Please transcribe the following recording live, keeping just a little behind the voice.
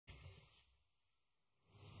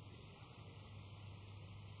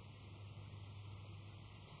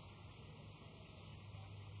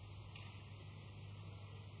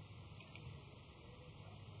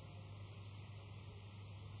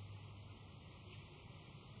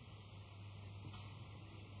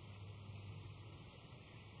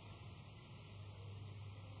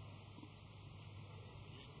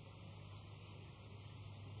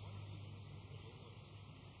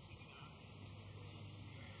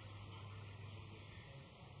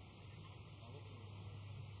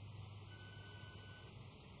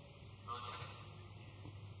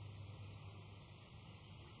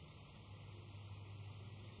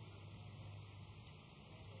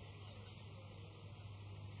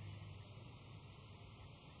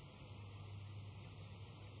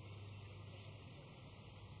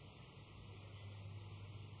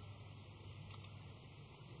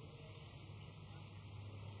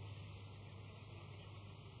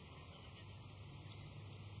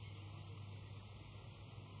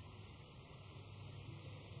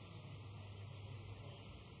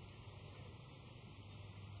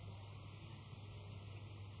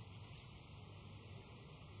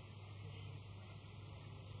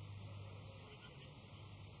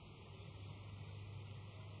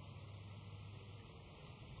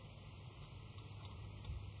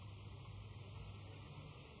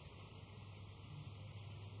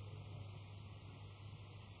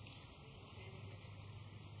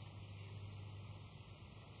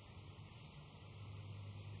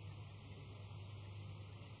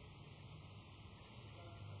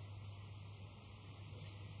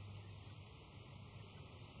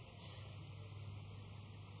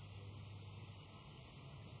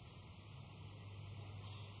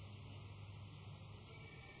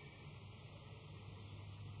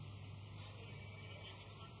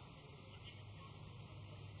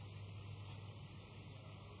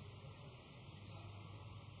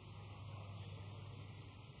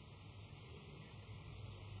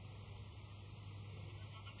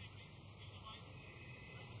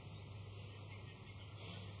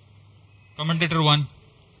Commentator 1।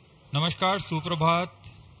 नमस्कार, सुप्रभात।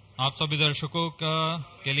 आप सभी दर्शकों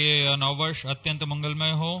के लिए यह नववर्ष अत्यंत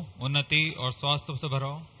मंगलमय हो, उन्नति और स्वास्थ्य से भरा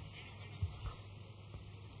हो।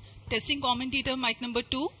 Testing commentator mic number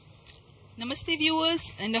 2. Namaste viewers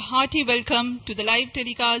and a hearty welcome to the live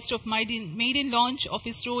telecast of maiden launch of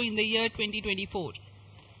ISRO in the year 2024.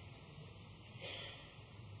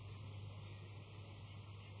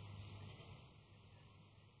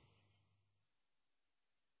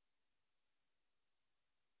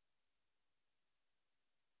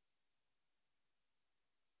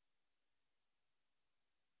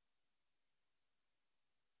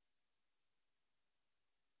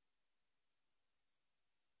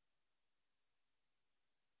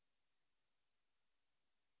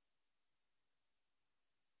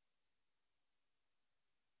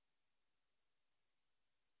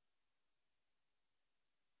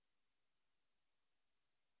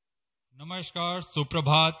 नमस्कार,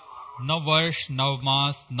 सुप्रभात, नव वर्ष, नव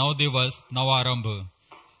मास, नव दिवस, नवारंभ।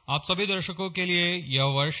 आप सभी दर्शकों के लिए यह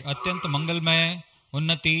वर्ष अत्यंत मंगलमय,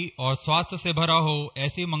 उन्नति और स्वास्थ्य से भरा हो,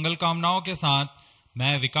 ऐसी मंगल कामनाओं के साथ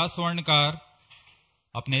मैं विकास स्वर्णकार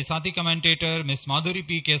अपने साथी कमेंटेटर मिस माधुरी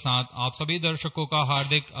पी के साथ आप सभी दर्शकों का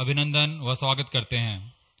हार्दिक अभिनंदन व स्वागत करते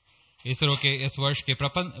हैं। इसरो के इस वर्ष के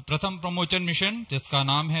प्रथम प्रमोशन मिशन, जिसका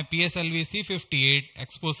नाम है PSLV C58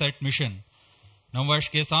 XPoSat मिशन। नववर्ष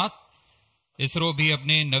के साथ इसरो भी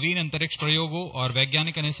अपने नवीन अंतरिक्ष प्रयोगों और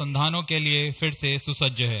वैज्ञानिक अनुसंधानों के लिए फिर से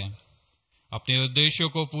सुसज्ज है। अपने उद्देश्यों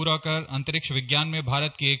को पूरा कर अंतरिक्ष विज्ञान में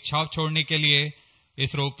भारत की एक छाप छोड़ने के लिए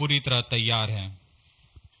इसरो पूरी तरह तैयार है।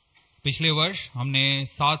 पिछले वर्ष हमने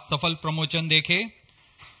 7 सफल प्रमोशन देखे।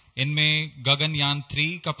 इनमें गगनयान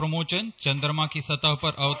 3 का प्रमोशन, चंद्रमा की सतह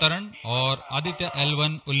पर अवतरण और आदित्य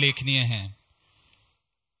L1 उल्लेखनीय हैं।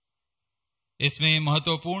 इसमें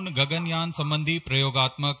महत्वपूर्ण गगनयान संबंधी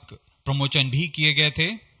प्रयोगात्मक प्रमोशन भी किए गए थे।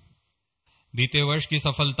 बीते वर्ष की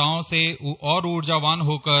सफलताओं से और ऊर्जावान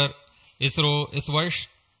होकर इसरो इस वर्ष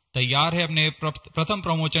तैयार है अपने प्रथम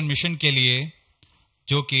प्रमोशन मिशन के लिए,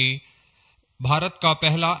 जो कि भारत का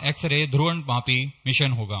पहला एक्सरे ध्रुवणमापी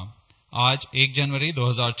मिशन होगा। आज 1 जनवरी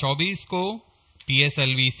 2024 को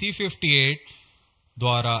PSLV C58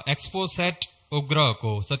 द्वारा XPoSat उपग्रह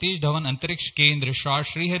को सतीश धवन अंतरिक्ष केंद्र SHAR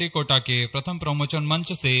श्रीहरिकोटा के प्रथम प्रमोशन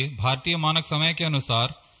मंच से भारतीय मानक समय के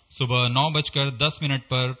अनुसार सुबह 9:10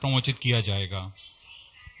 पर प्रमोचित किया जाएगा।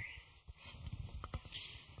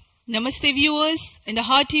 Namaste viewers and a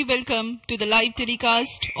hearty welcome to the live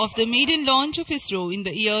telecast of the maiden launch of ISRO in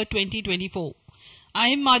the year 2024. I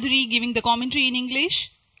am Madhuri giving the commentary in English,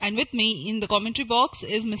 and with me in the commentary box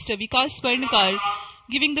is Mr. Vikas Swarnakar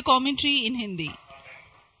giving the commentary in Hindi.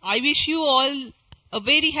 I wish you all a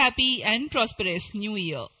very happy and prosperous new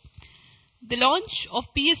year. The launch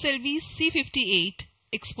of PSLV C58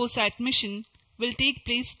 XPoSat mission will take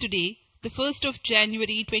place today, the 1st of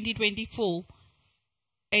January 2024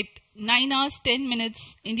 at 9:10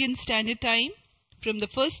 Indian Standard Time from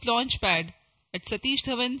the first launch pad at Satish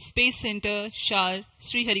Dhawan Space Center, SHAR,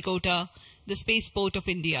 Sriharikota, the spaceport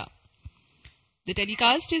of India. The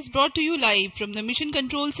telecast is brought to you live from the Mission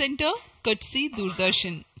Control Center, courtesy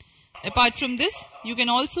Doordarshan. Apart from this, you can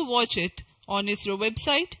also watch it on ISRO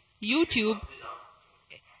website, YouTube,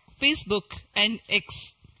 Facebook and X.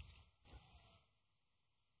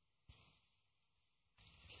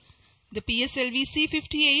 The PSLV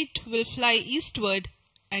C58 will fly eastward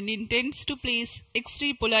and intends to place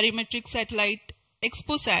X-ray polarimetric satellite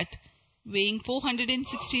XPoSat weighing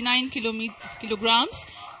 469 kilograms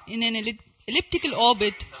in an elliptical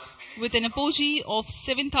orbit with an apogee of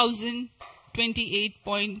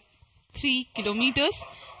 7,028.3 kilometers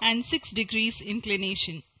and 6 degrees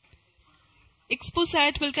inclination.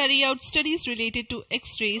 XPoSat will carry out studies related to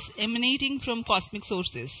X-rays emanating from cosmic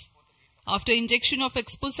sources. After injection of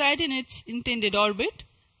XPoSat in its intended orbit,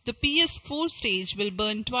 the PS4 stage will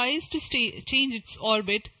burn twice to change its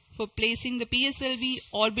orbit for placing the PSLV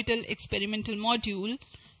Orbital Experimental Module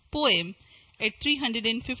 (POEM) at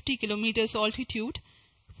 350 km altitude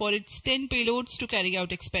for its 10 payloads to carry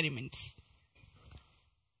out experiments.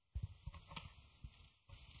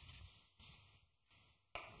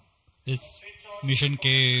 इस mission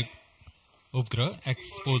के उपग्रह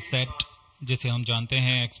XPoSat, जिसे हम जानते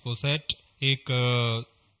हैं XPoSat, एक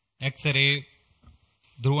x ray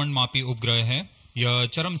ध्रुवणमापी उपग्रह है। यह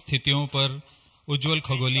चरम स्थितियों पर उज्जवल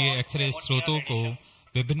खगोलीय एक्सरे स्रोतों को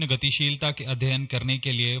विभिन्न गतिशीलता के अध्ययन करने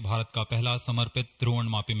के लिए भारत का पहला समर्पित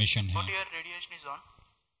ध्रुवणमापी मिशन है।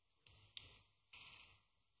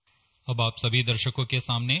 अब आप सभी दर्शकों के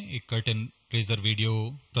सामने एक कर्टन रेजर वीडियो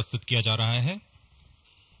प्रस्तुत किया जा रहा है।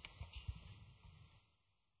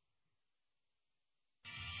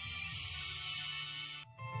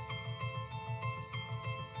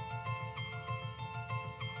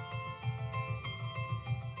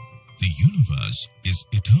 The universe is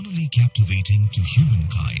eternally captivating to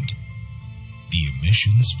humankind. The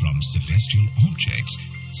emissions from celestial objects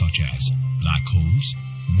such as black holes,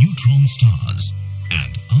 neutron stars,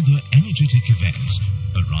 and other energetic events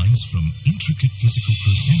arise from intricate physical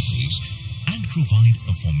processes and provide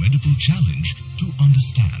a formidable challenge to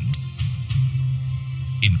understand.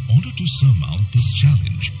 In order to surmount this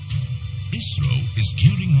challenge, ISRO is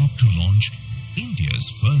gearing up to launch India's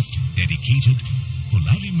first dedicated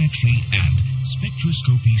polarimetry and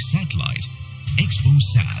spectroscopy satellite,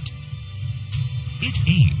 XPoSat. It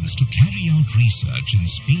aims to carry out research in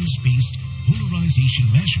space-based polarization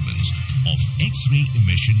measurements of X-ray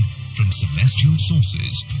emission from celestial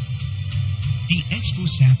sources. The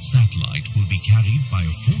XPoSat satellite will be carried by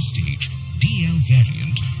a 4-stage DL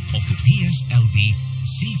variant of the PSLV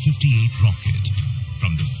C58 rocket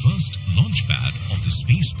from the first launch pad of the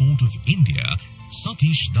Spaceport of India,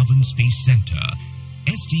 Satish Dhawan Space Center,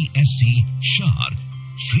 SDSC, SHAR,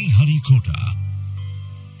 Sriharikota.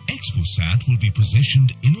 XPoSat will be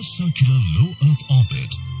positioned in a circular low Earth orbit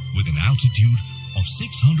with an altitude of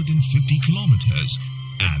 650 kilometers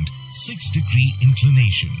and 6-degree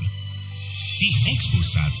inclination. The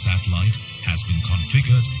XPoSat satellite has been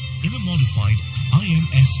configured in a modified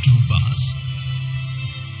IMS-2 bus.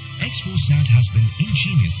 XPoSat has been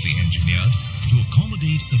ingeniously engineered to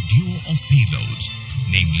accommodate a duo of payloads,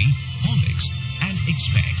 namely POLIX and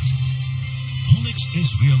XPECT. POLIX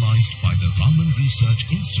is realized by the Raman Research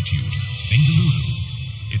Institute, Bengaluru.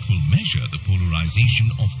 It will measure the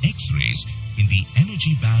polarization of X-rays in the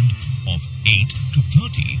energy band of 8 to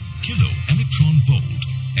 30 kilo-electron volt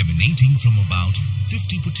emanating from about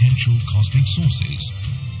 50 potential cosmic sources.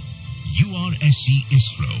 URSC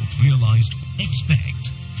ISRO realized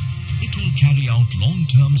XPECT. It will carry out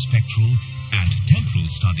long-term spectral and temporal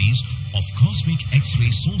studies of cosmic X-ray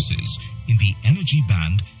sources in the energy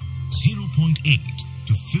band 0.8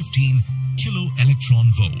 to 15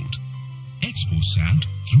 kilo-electron volt. XPoSat,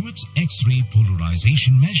 through its X-ray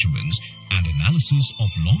polarization measurements and analysis of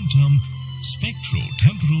long-term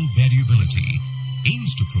spectro-temporal variability,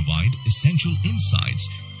 aims to provide essential insights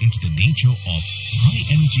into the nature of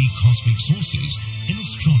high-energy cosmic sources in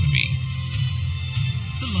astronomy.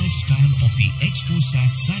 The lifespan of the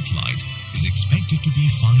XPoSat satellite is expected to be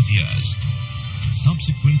 5 years.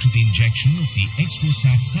 Subsequent to the injection of the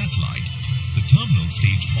XPoSat satellite, the terminal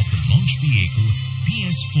stage of the launch vehicle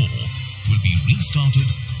PS4 will be restarted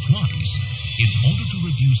twice in order to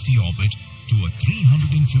reduce the orbit to a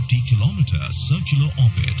 350-kilometer circular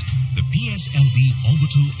orbit. The PSLV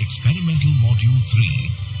Orbital Experimental Module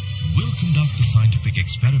 3 will conduct the scientific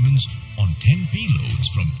experiments on 10 payloads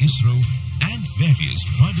from ISRO and various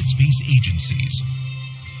private space agencies.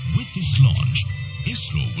 With this launch,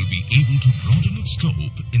 ISRO will be able to broaden its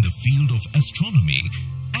scope in the field of astronomy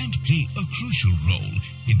and play a crucial role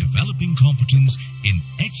in developing competence in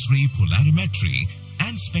X-ray polarimetry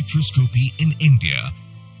and spectroscopy in India,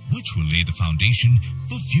 which will lay the foundation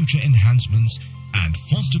for future enhancements and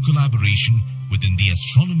foster collaboration within the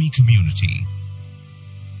astronomy community.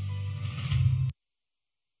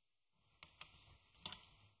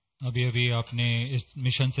 अभी आपने इस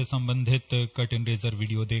mission से संबंधित cut and razor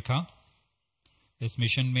video देखा। इस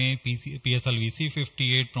mission में PSLV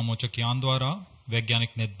C58 प्रमोचक यान द्वारा वैज्ञानिक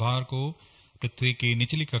नेतभार को पृथ्वी की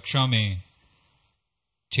निचली कक्षा में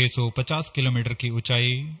 650 किलोमीटर की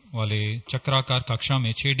ऊंचाई वाले चक्राकार कक्षा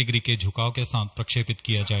में 6 डिग्री के झुकाव के साथ प्रक्षेपित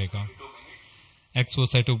किया जाएगा।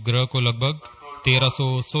 XPoSat उपग्रह को लगभग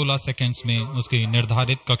 1316 सेकंड्स में उसकी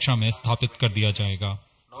निर्धारित कक्षा में स्थापित कर दिया जाएगा।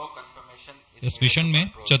 इस मिशन में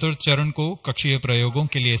चतुर्थ चरण को कक्षीय प्रयोगों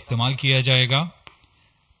के लिए इस्तेमाल किया जाएगा।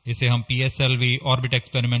 इसे हम PSLV ऑर्बिट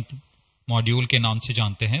एक्सपेरिमेंट मॉड्यूल के नाम से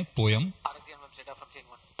जानते हैं, पोयम।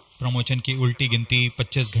 प्रमोचन की उल्टी गिनती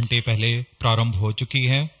 25 घंटे पहले प्रारंभ हो चुकी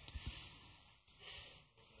है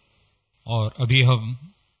और अभी हम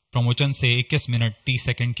प्रमोचन से 21 मिनट 30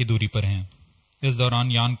 सेकंड की दूरी पर हैं। इस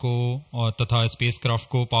दौरान यान को और तथा स्पेसक्राफ्ट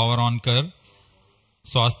को पावर ऑन कर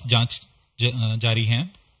स्वास्थ्य जांच जारी है।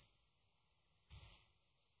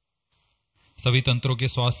 सभी तंत्रों के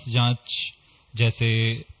स्वास्थ्य जांच जैसे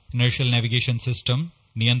इनर्शियल नेविगेशन सिस्टम,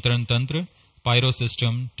 नियंत्रण तंत्र, पायरो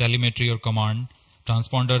सिस्टम, टेलीमेट्री और कमांड,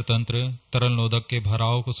 ट्रांसपॉन्डर तंत्र, तरल नोदक के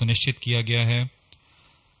भराव को सुनिश्चित किया गया है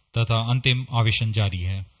तथा अंतिम आवेशन जारी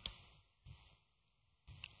है।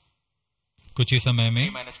 कुछ ही समय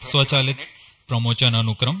में स्वचालित प्रमोचन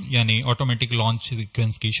अनुक्रम यानी ऑटोमेटिक लॉन्च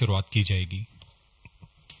सीक्वेंस की शुरुआत की जाएगी।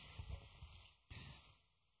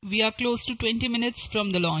 We are close to 20 minutes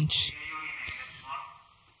from the launch.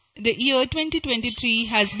 The year 2023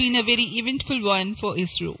 has been a very eventful one for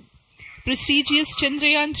ISRO. prestigious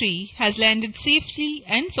Chandrayaan-3 has landed safely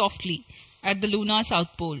and softly at the lunar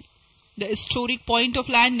South Pole. The historic point of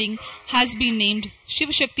landing has been named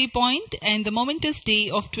Shiv Shakti Point, and the momentous day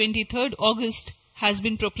of 23rd August has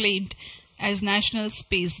been proclaimed as National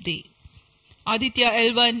Space Day. Aditya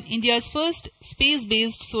L1, India's first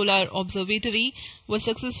space-based solar observatory, was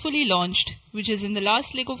successfully launched, which is in the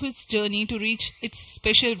last leg of its journey to reach its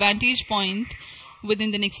special vantage point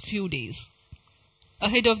within the next few days.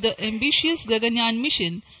 Ahead of the ambitious Gaganyaan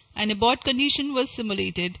mission, an abort condition was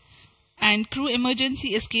simulated and crew emergency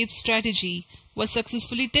escape strategy was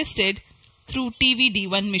successfully tested through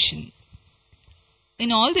TVD-1 mission.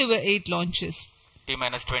 In all, there were 8 launches.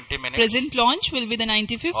 T-minus 20 minutes. Present launch will be the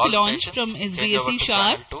 95th All launch stations from change SDSC over to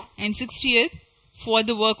SHAR channel 2. and 60th for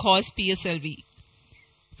the workhorse PSLV.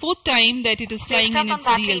 4th time that it is flying in its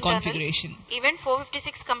real configuration. Event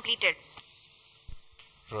 456 completed.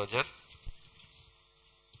 Roger.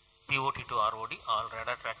 POT to ROD, all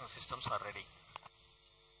radar tracking systems are ready.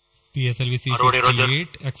 PSLV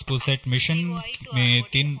C58 XPoSat mission में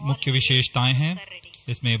 3 मुख्य विशेषताएं हैं।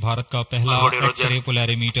 इसमें भारत का पहला x-ray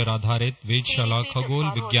polarimeter आधारित वेधशाला खगोल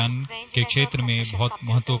विज्ञान के क्षेत्र में बहुत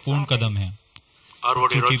महत्वपूर्ण कदम है।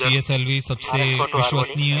 क्योंकि PSLV सबसे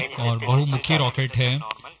विश्वसनीय और बहुमुखी रॉकेट है,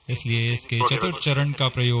 इसलिए इसके चतुर्थ चरण का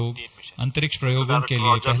प्रयोग अंतरिक्ष प्रयोगों के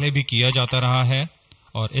लिए पहले भी किया जाता रहा है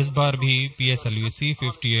और इस बार भी PSLV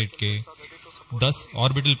C58 के 10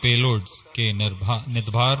 ऑर्बिटल पेलोड्स के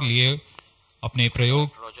निर्धार लिए अपने प्रयोग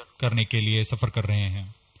करने के लिए सफर कर रहे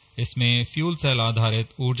हैं। इसमें फ्यूल सेल आधारित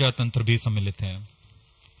ऊर्जा तंत्र भी सम्मिलित है।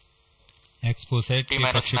 एक्सपोसैट के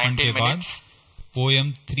प्रक्षेपण के बाद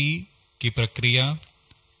पोएम-3 की प्रक्रिया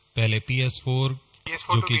पहले PS4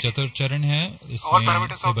 जो कि चतुर्थ चरण है,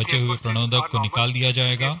 इसमें से बचे हुए प्रणोदक को निकाल दिया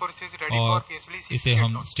जाएगा और इसे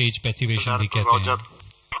हम स्टेज पैसिवेशन भी कहते हैं।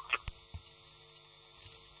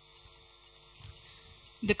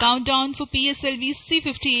 The countdown for PSLV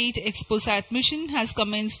C58 XPoSat mission has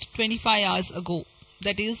commenced 25 hours ago,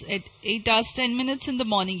 that is at 8 hours 10 minutes in the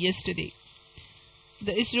morning yesterday.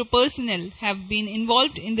 The ISRO personnel have been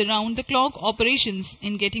involved in the round-the-clock operations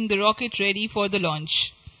in getting the rocket ready for the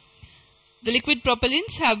launch. The liquid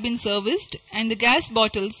propellants have been serviced and the gas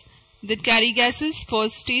bottles that carry gases for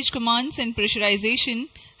stage commands and pressurization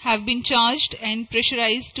have been charged and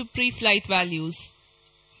pressurized to pre-flight values.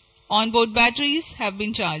 Onboard batteries have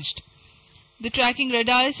been charged. The tracking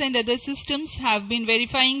radars and other systems have been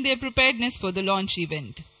verifying their preparedness for the launch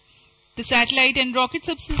event. The satellite and rocket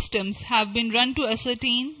subsystems have been run to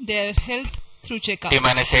ascertain their health through checkup.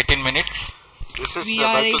 T-minus 18 minutes. We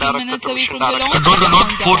are 18 minutes away from the launch. Control to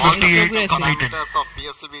note Countdown is 458 completed. Of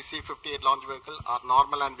PSLV C58 launch vehicle are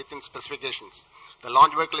normal and within specifications. The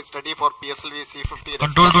launch vehicle is ready for PSLV C58.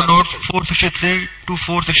 Control to note 463 to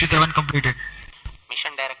 467 completed.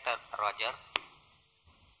 Mission Director, Roger.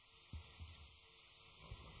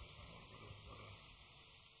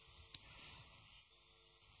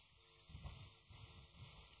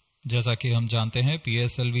 जैसा कि हम जानते हैं,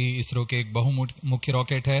 PSLV ISRO के एक बहुमुखी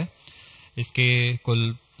rocket है। इसके कुल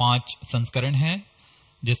 5 संस्करण हैं,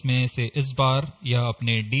 जिसमें से इस बार यह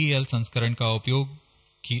अपने DL संस्करण का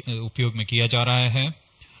उपयोग में किया जा रहा है।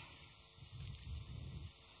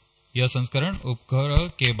 यह संस्करण उपग्रह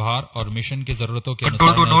के भार और मिशन की जरूरतों के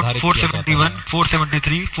अनुसार निर्धारित किया जाता है।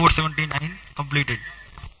 473, 479 completed.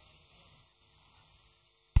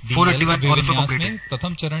 DL विन्यास में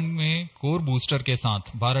प्रथम चरण में कोर बूस्टर के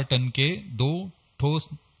साथ 12 टन के 2 ठोस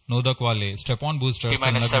नोदक वाले स्टेप-ऑन बूस्टर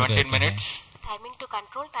संलग्न रहते हैं।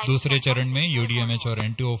 दूसरे चरण में UDMH और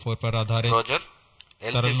N2O4 पर आधारित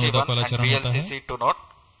तरल नोदक वाला चरण होता है।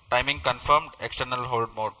 Timing confirmed, external hold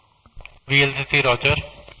mode. VLCC Roger.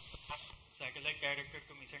 Satellite director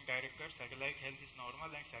to mission director, satellite health is normal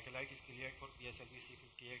and satellite is cleared for PSLV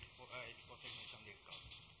C58 XPoSat mission liftoff.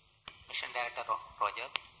 Mission Director, Roger.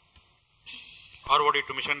 ROD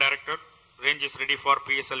to mission director, range is ready for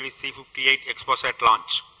PSLV C58 XPoSat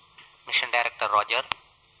launch. Mission Director, Roger.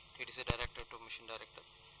 TTC Director to mission director.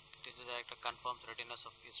 TTC Director confirms readiness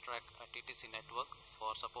of ISTRAC TTC network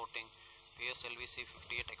for supporting PSLV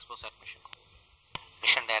C58 XPoSat mission.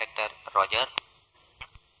 Mission Director, Roger.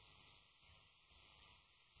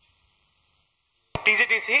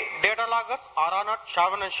 TCTC data loggers are on at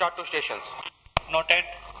SHAR1 and SHAR2 stations. Noted.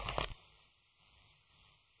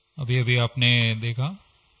 अभी आपने देखा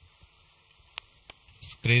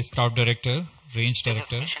spacecraft director, range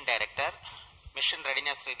director. Mission Director, Mission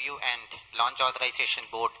Readiness Review and Launch Authorization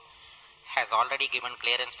Board has already given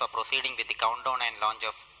clearance for proceeding with the countdown and launch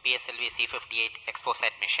of PSLV C58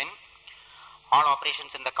 XPoSat mission. All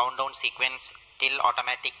operations in the countdown sequence till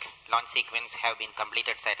automatic launch sequence have been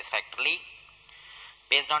completed satisfactorily.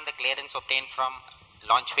 Based on the clearance obtained from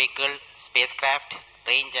launch vehicle, spacecraft,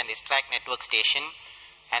 range and ISTRAC network station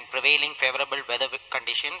and prevailing favorable weather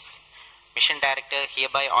conditions, Mission Director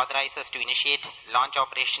hereby authorizes to initiate launch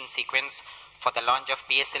operation sequence for the launch of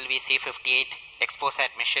PSLV C58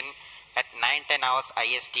 XPoSat mission at 9:10 hours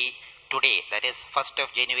IST today, that is 1st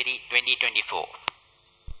of January 2024.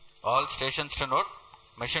 All stations to note,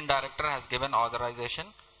 Mission Director has given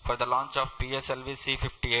authorization for the launch of PSLV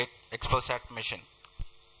C58 XPoSat mission.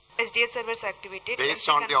 SDS servers activated. Based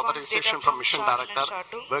on the authorization from Mission Director,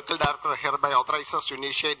 Vehicle Director hereby authorizes to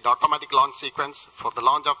initiate the automatic launch sequence for the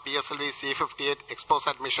launch of PSLV C58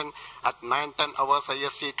 XPoSat mission at 9:10 hours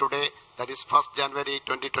IST today, that is 1st January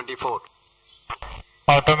 2024.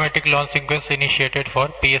 Automatic launch sequence initiated for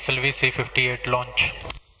PSLV C58 launch.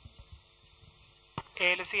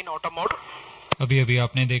 ALC in auto mode. अभी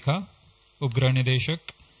आपने देखा उपग्रह निदेशक,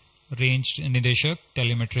 range निदेशक,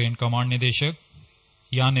 telemetry and command निदेशक,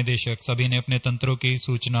 यान निदेशक सभी ने अपने तंत्रों की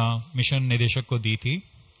सूचना मिशन निदेशक को दी थी।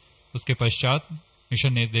 उसके पश्चात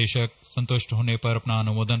मिशन निदेशक संतुष्ट होने पर अपना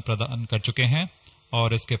अनुमोदन प्रदान कर चुके हैं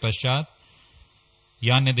और इसके पश्चात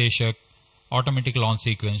यान निदेशक ऑटोमेटिक लॉन्च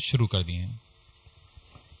सीक्वेंस शुरू कर दिए हैं।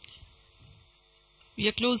 We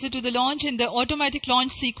are closer to the launch and the automatic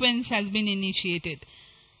launch sequence has been initiated.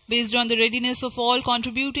 Based on the readiness of all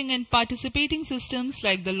contributing and participating systems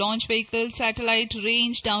like the launch vehicle, satellite,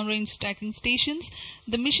 range, downrange tracking stations,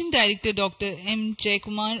 the Mission Director Dr. M.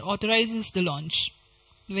 Jaikumar authorizes the launch.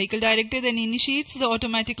 The Vehicle Director then initiates the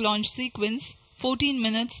automatic launch sequence 14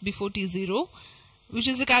 minutes before T0,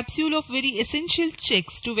 which is a capsule of very essential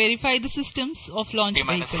checks to verify the systems of launch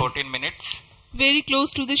vehicle. 14 minutes. Very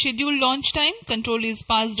close to the scheduled launch time, control is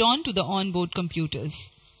passed on to the onboard computers.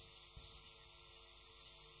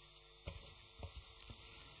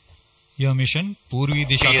 यह mission पूर्वी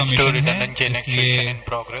दिशा का mission है, इसलिए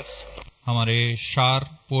हमारे शार,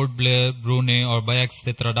 port Blair, ब्रूने और bike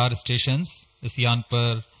स्थित radar stations इस यान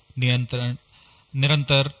पर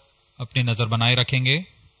निरंतर अपनी नजर बनाए रखेंगे।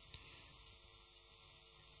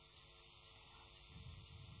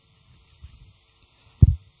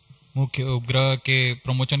 मुख्य उपग्रह के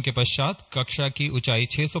प्रमोशन के पश्चात कक्षा की ऊंचाई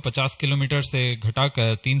 650 किलोमीटर से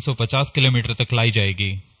घटाकर 350 किलोमीटर तक लाई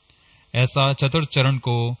जाएगी। ऐसा चतुर्थ चरण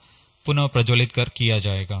को पुनः प्रज्वलित कर किया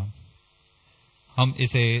जाएगा। हम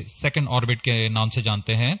इसे सेकंड ऑर्बिट के नाम से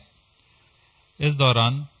जानते हैं। इस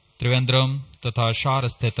दौरान त्रिवेंद्रम तथा शार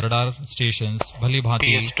स्थित रडार स्टेशंस भली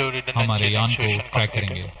भांति हमारे यान को ट्रैक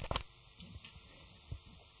करेंगे।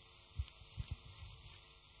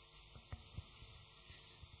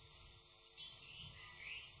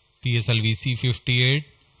 PSLV C58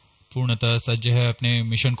 पूर्णतः सज्ज है अपने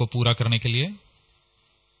मिशन को पूरा करने के लिए।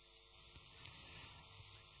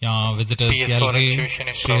 यहाँ विजिटर्स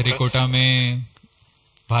गैलरी श्रीहरिकोटा में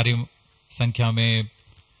भारी संख्या में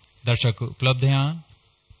दर्शक उपलब्ध हैं।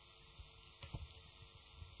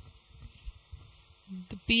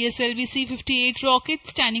 The PSLV C58 rocket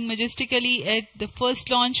standing majestically at the first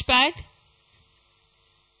launch pad.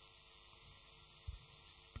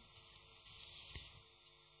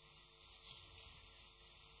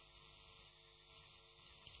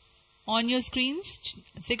 On your screens,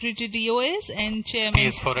 Secretary DOS and Chairman.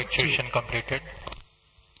 PS4 activation completed.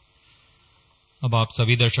 अब आप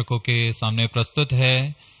सभी दर्शकों के सामने प्रस्तुत है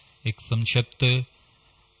एक संक्षिप्त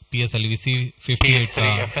PSLV C58 का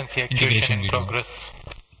integration video.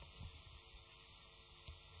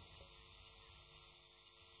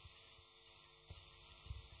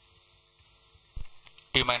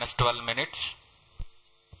 T-12 minutes.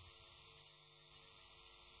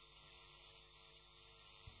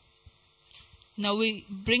 Now we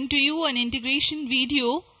bring to you an integration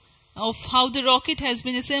video of how the rocket has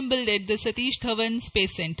been assembled at the Satish Dhawan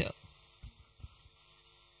Space Center.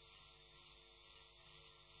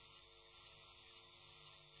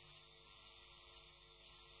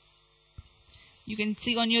 You can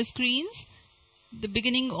see on your screens the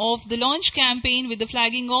beginning of the launch campaign with the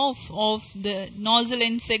flagging off of the nozzle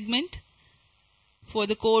end segment for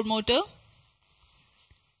the core motor.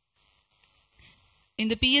 In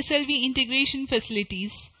the PSLV integration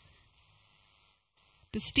facilities,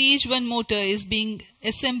 the stage 1 motor is being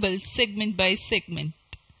assembled segment by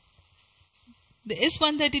segment. The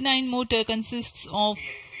S139 motor consists of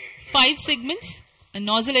 5 segments, a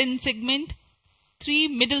nozzle end segment, 3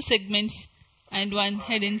 middle segments and 1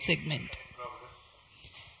 head end segment.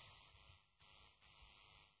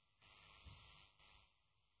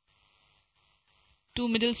 Two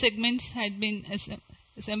middle segments had been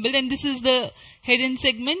assembled, and this is the head end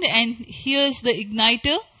segment, and here's the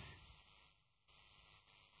igniter.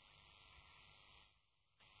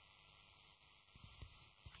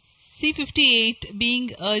 C58,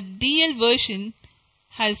 being a DL version,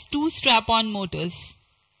 has two strap-on motors,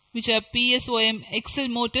 which are PSOM XL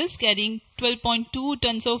motors carrying 12.2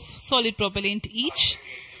 tons of solid propellant each.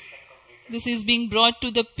 This is being brought to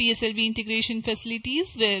the PSLV integration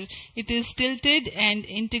facilities where it is tilted and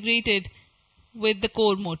integrated with the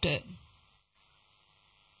core motor.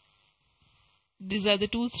 These are the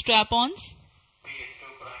two strap-ons.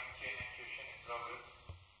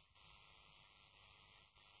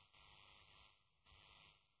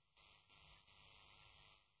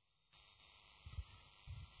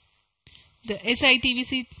 The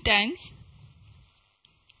SITVC tanks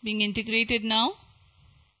being integrated now.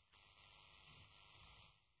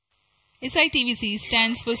 SITVC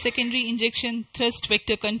stands for Secondary Injection Thrust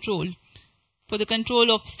Vector Control for the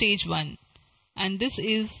control of stage 1, and this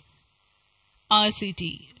is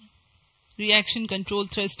RCT, Reaction Control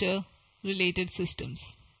Thruster related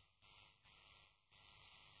systems.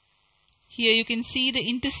 Here you can see the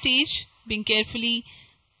interstage being carefully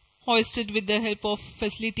hoisted with the help of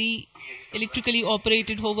facility electrically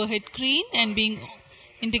operated overhead crane and being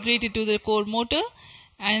integrated to the core motor.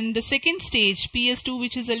 And the second stage, PS2,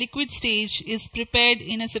 which is a liquid stage, is prepared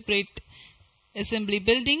in a separate assembly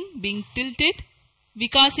building, being tilted.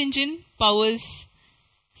 Vikas engine powers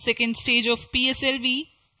second stage of PSLV.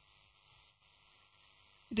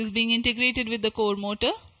 It is being integrated with the core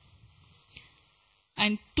motor,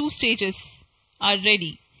 and two stages are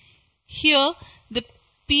ready. Here, the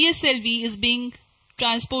PSLV is being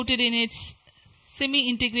transported in its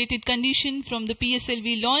semi-integrated condition from the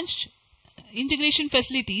PSLV launch integration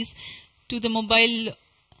facilities to the mobile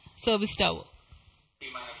service tower.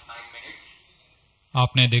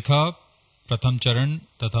 आपने देखा प्रथम चरण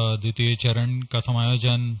तथा द्वितीय चरण का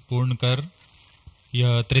समायोजन पूर्ण कर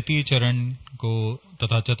यह तृतीय चरण को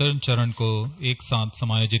तथा चतुर्थ चरण को एक साथ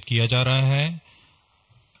समायोजित किया जा रहा है।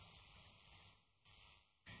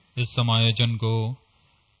 इस समायोजन को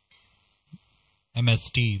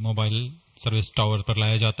MST मोबाइल सर्विस टावर पर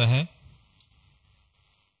लाया जाता है।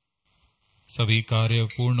 सभी कार्य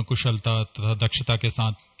पूर्ण कुशलता तथा दक्षता के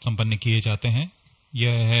साथ संपन्न किए जाते हैं।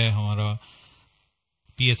 यह है हमारा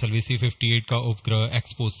PSLV C58 का उपग्रह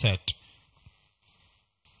XPoSat।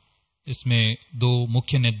 इसमें दो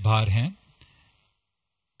मुख्य निदभार हैं,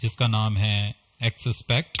 जिसका नाम है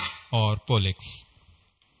XSPECT और POLIX।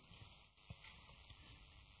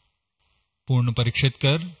 पूर्ण परीक्षित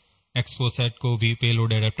कर XPoSat को भी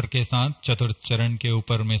पेलोड एडेप्टर के साथ चतुर्थ चरण के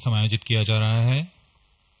ऊपर में समायोजित किया जा रहा है।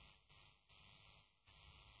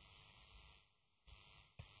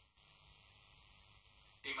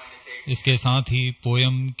 इसके साथ ही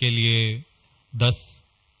पोयम के लिए 10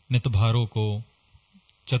 नितभारों को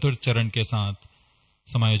चतुर्थ चरण के साथ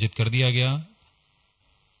समायोजित कर दिया गया।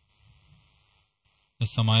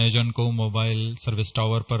 इस समायोजन को मोबाइल सर्विस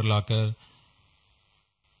टावर पर लाकर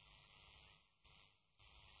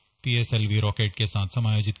PSLV रॉकेट के साथ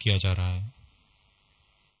समायोजित किया जा रहा है।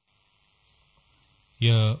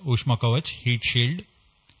 यह ऊष्मा कवच हीट शील्ड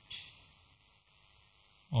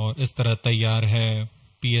और इस तरह तैयार है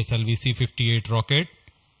PSLV C58 रॉकेट।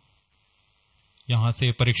 यहां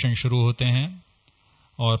से परीक्षण शुरू होते हैं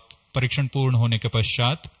और परीक्षण पूर्ण होने के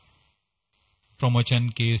पश्चात प्रमोचन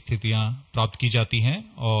की स्थितियां प्राप्त की जाती हैं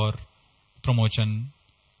और प्रमोचन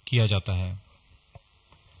किया जाता है।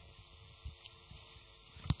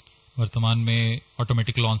 वर्तमान में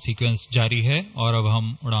ऑटोमेटिक लॉन्च सीक्वेंस जारी है और अब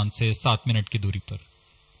हम उड़ान से 7 मिनट की दूरी पर।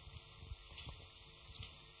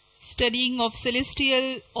 Studying of celestial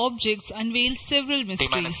objects unveils several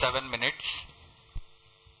mysteries. 7 minutes.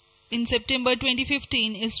 In September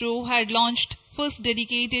 2015, ISRO had launched first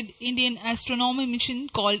dedicated Indian astronomy mission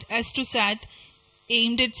called AstroSat,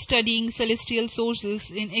 aimed at studying celestial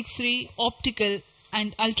sources in X-ray, optical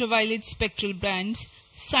and ultraviolet spectral bands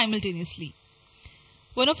simultaneously.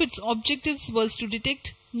 One of its objectives was to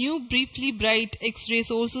detect new briefly bright X-ray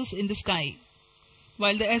sources in the sky.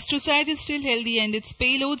 While the AstroSat is still healthy and its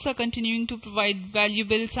payloads are continuing to provide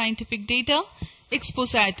valuable scientific data,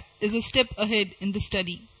 XPoSat is a step ahead in the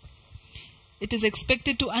study. It is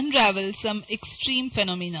expected to unravel some extreme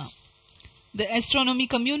phenomena. The astronomy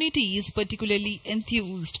community is particularly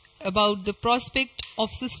enthused about the prospect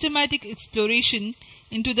of systematic exploration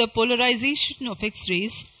into the polarization of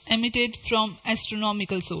X-rays emitted from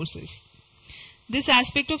astronomical sources. This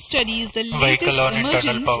aspect of study is the latest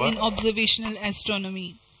emergence in observational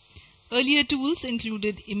astronomy. Earlier tools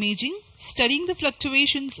included imaging, studying the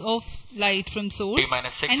fluctuations of light from source,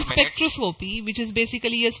 and spectroscopy, which is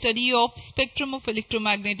basically a study of spectrum of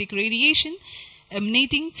electromagnetic radiation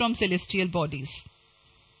emanating from celestial bodies.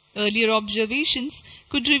 Earlier observations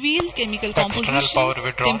could reveal chemical composition,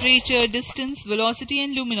 temperature, distance, velocity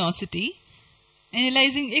and luminosity.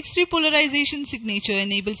 Analyzing X-ray polarization signature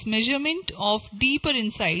enables measurement of deeper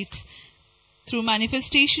insights through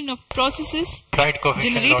manifestation of processes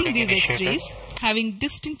generating these X-rays having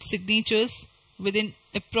distinct signatures within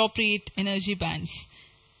appropriate energy bands,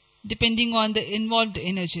 depending on the involved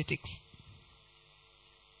energetics.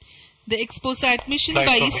 The XPoSat mission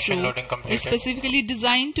by ISRO is specifically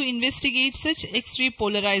designed to investigate such X-ray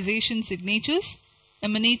polarization signatures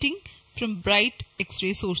emanating from bright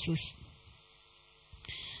X-ray sources.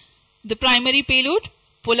 The primary payload,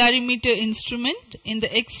 polarimeter instrument in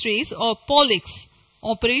the X-rays or POLIX,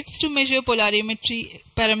 operates to measure polarimetry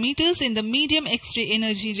parameters in the medium X-ray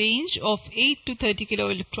energy range of 8 to 30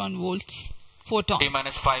 kiloelectron volts photon.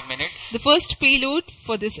 T-5 minutes. The first payload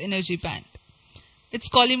for this energy band. Its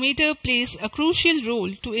collimator plays a crucial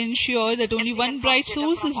role to ensure that only one bright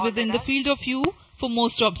source is within the field of view for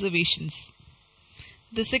most observations.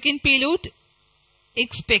 The second payload,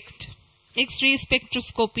 XPECT, X-ray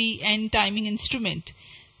spectroscopy and timing instrument,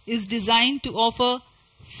 is designed to offer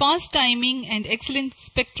fast timing and excellent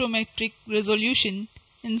spectrometric resolution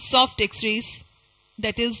in soft X-rays,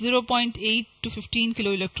 that is 0.8 to 15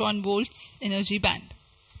 kiloelectron volts energy band.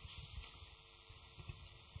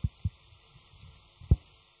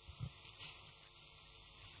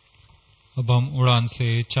 अब हम उड़ान से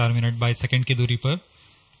 4 minute 22 second की दूरी पर।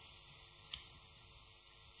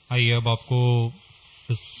 आइए अब आपको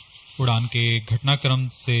इस उड़ान के घटनाक्रम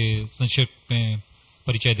से संक्षिप्त में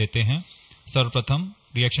परिचय देते हैं। सर्वप्रथम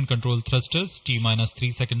reaction control thrusters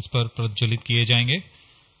T-3 seconds पर प्रज्वलित किए जाएंगे।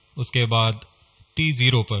 उसके बाद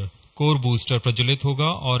T0 पर कोर बूस्टर प्रज्वलित होगा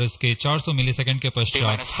और इसके 400 मिलीसेकंड के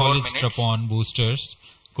पश्चात सॉलिड स्ट्रैप-ऑन बूस्टर्स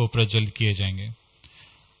को प्रज्वलित किए जाएंगे।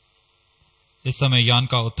 इस समय यान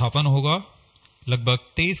का उत्थापन होगा। लगभग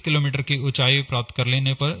 23 किलोमीटर की ऊंचाई प्राप्त कर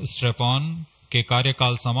लेने पर स्ट्रैप-ऑन के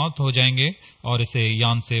कार्यकाल समाप्त हो जाएंगे और इसे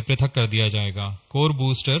यान से पृथक कर दिया जाएगा। कोर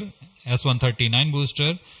बूस्टर S139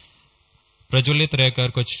 बूस्टर प्रज्वलित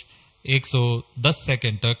रहकर कुछ 110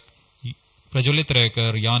 सेकंड तक प्रज्वलित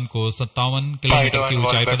रहकर यान को 57 किलोमीटर की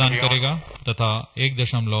ऊंचाई प्रदान करेगा तथा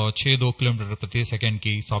 1.62 किलोमीटर प्रति सेकंड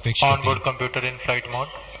की सापेक्ष गति।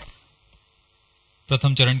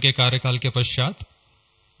 प्रथम चरण के कार्यकाल के पश्चात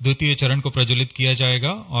द्वितीय चरण को प्रज्वलित किया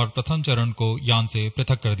जाएगा और प्रथम चरण को यान से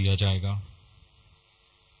पृथक कर दिया जाएगा।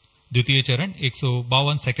 द्वितीय चरण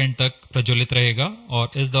 152 सेकंड तक प्रज्वलित रहेगा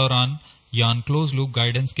और इस दौरान यान क्लोज लूप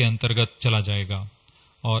गाइडेंस के अंतर्गत चला जाएगा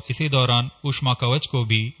और इसी दौरान ऊष्मा कवच को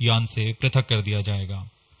भी यान से पृथक कर दिया जाएगा।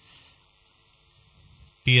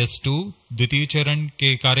 PS2 द्वितीय चरण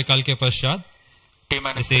के कार्यकाल के पश्चात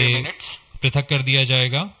इसे पृथक कर दिया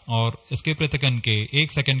जाएगा और इसके पृथकन के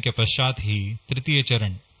 1 सेकंड के पश्चात ही तृतीय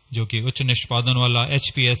चरण, जो कि उच्च निष्पादन वाला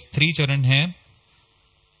HPS3 चरण है,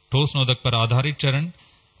 ठोस नोदक पर आधारित चरण,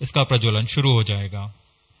 इसका प्रज्वलन शुरू हो जाएगा।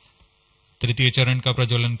 तृतीय चरण का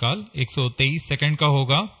प्रज्वलन काल 123 सेकंड का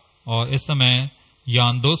होगा और इस समय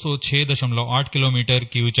यान 206.8 किलोमीटर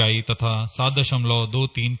की ऊंचाई तथा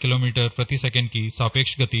 7.23 किलोमीटर प्रति सेकंड की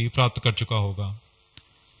सापेक्ष गति प्राप्त कर चुका होगा।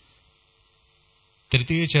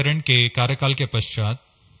 तृतीय चरण के कार्यकाल के पश्चात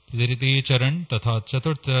तृतीय चरण तथा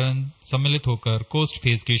चतुर्थ चरण सम्मिलित होकर कोस्ट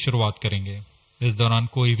फेज की शुरुआत करेंगे। इस दौरान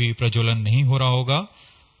कोई भी प्रज्वलन नहीं हो रहा होगा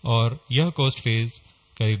और यह कोस्ट फेज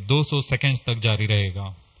करीब 200 सेकंड्स तक जारी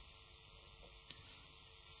रहेगा।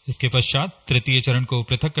 इसके पश्चात तृतीय चरण को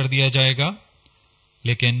पृथक कर दिया जाएगा,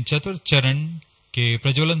 लेकिन चतुर्थ चरण के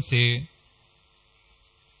प्रज्वलन से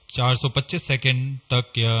 425 सेकंड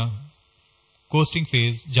तक यह कोस्टिंग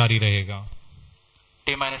फेज जारी रहेगा।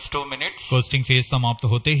 T-2 minutes. कोस्टिंग फेज समाप्त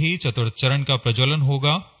होते ही चतुर्थ चरण का प्रज्वलन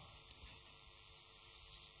होगा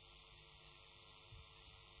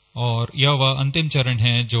और यह वह अंतिम चरण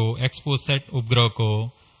है जो XPoSat उपग्रह को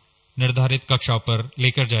निर्धारित कक्षा पर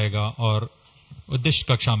लेकर जाएगा और उद्दिष्ट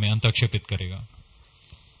कक्षा में अंतक्षेपित करेगा।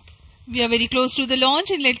 We are very close to the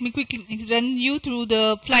launch and let me quickly run you through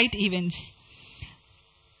the flight events.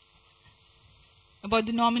 About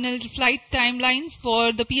the nominal flight timelines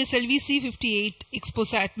for the PSLV C58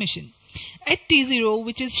 XPoSat mission. At T0,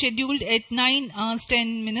 which is scheduled at 9 hours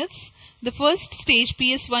 10 minutes, the first stage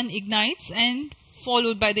PS1 ignites and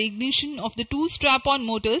followed by the ignition of the two strap-on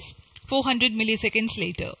motors 400 milliseconds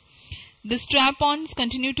later. The strap-ons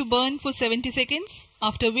continue to burn for 70 seconds,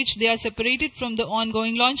 after which they are separated from the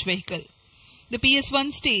ongoing launch vehicle. The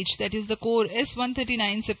PS1 stage, that is the core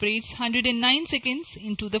S139, separates 109 seconds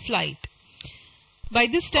into the flight. By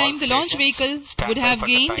this time, the launch vehicle would have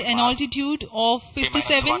gained an altitude of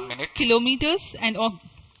 57 kilometers and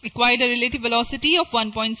acquired a relative velocity of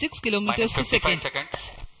 1.6 kilometers per second.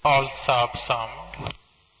 All subs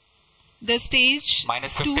The stage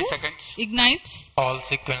minus 50 2 seconds. ignites All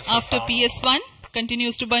sequences after down. PS1,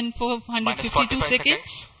 continues to burn for 152 45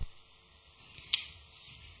 seconds.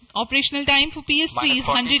 Operational time for PS3 is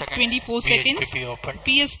 124 seconds. VHPP open.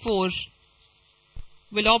 PS4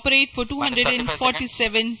 will operate for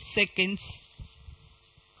 247 seconds.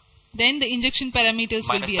 Then the injection parameters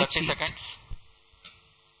will be minus 30 achieved. seconds.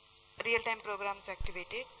 Real-time programs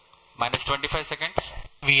activated. Minus 25 seconds.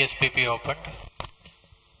 VSPP opened.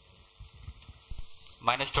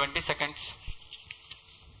 Minus 20 seconds.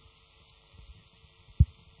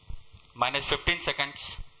 Minus 15 seconds.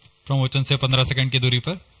 Promotion से 15 second की दूरी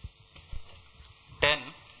पर 10,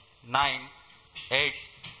 9, 8,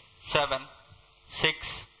 7,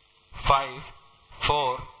 6, 5,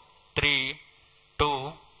 4, 3,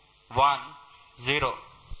 2, 1, 0.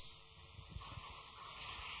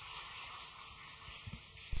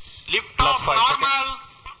 Lift Plus off 5 normal.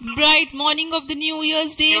 Bright morning of the New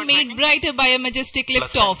Year's Day made brighter by a majestic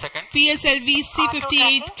liftoff. PSLV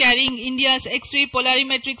C58 carrying India's X-ray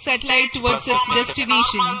polarimetric satellite towards its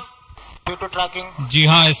destination. Due to tracking. जी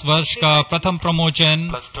हाँ, इस वर्ष का प्रथम promotion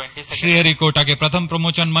Sriharikota के प्रथम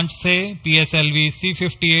promotion मंच से PSLV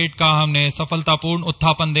C58 का हमने सफलतापूर्ण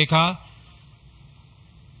उत्थापन देखा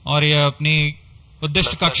और यह अपनी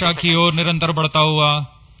उद्दिष्ट कक्षा की ओर निरंतर बढ़ता हुआ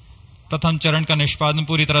प्रथम चरण का निष्पादन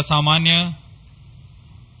पूरी तरह सामान्य.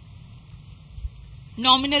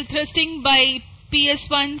 Nominal thrusting by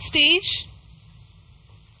PS1 stage.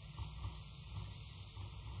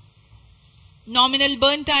 Nominal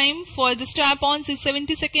burn time for the strap-ons is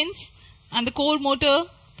 70 seconds and the core motor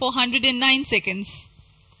for 109 seconds.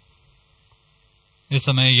 इस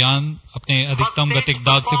समय यान अपने अधिकतम गतिक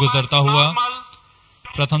दाब से गुजरता हुआ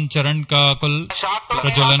प्रथम चरण का कुल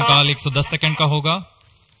प्रज्वलन काल 110 सेकंड का होगा.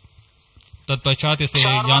 तत्पश्चात इसे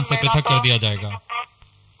यान से पृथक कर दिया जाएगा.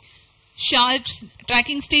 SHAR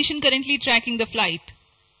tracking station currently tracking the flight.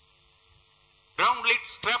 Ground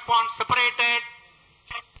lit strap-on separated.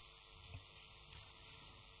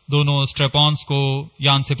 दोनों स्ट्रेपॉन्स को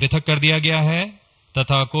यान से पृथक कर दिया गया है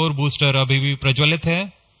तथा कोर बूस्टर अभी भी प्रज्वलित है.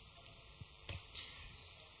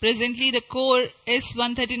 Presently the core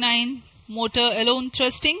S139 motor alone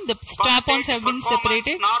thrusting. The strap-ons have been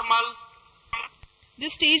separated. Normal.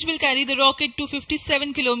 This stage will carry the rocket to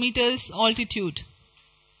 57 kilometers altitude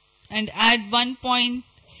and add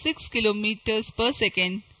 1.6 kilometers per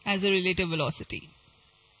second as a relative velocity.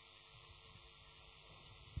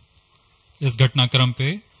 इस घटनाक्रम पे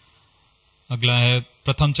अगला है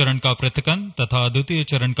प्रथम चरण का पृथकन तथा द्वितीय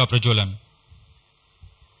चरण का प्रज्वलन.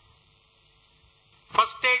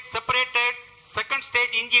 First stage separated. Second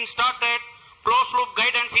stage engine started. Closed loop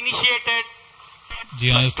guidance initiated. जी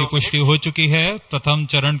हाँ, इसकी पुष्टि हो चुकी है. प्रथम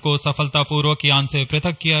चरण को सफलतापूर्वक यान से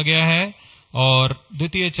पृथक किया गया है और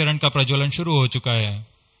द्वितीय चरण का प्रज्वलन शुरू हो चुका है.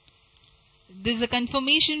 There is a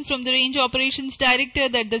confirmation from the Range Operations Director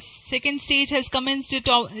that the second stage has commenced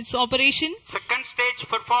its operation. Second stage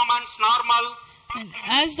performance normal. And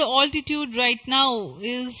as the altitude right now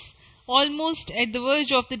is almost at the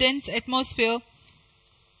verge of the dense atmosphere,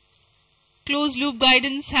 closed loop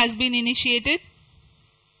guidance has been initiated.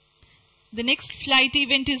 The next flight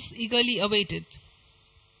event is eagerly awaited.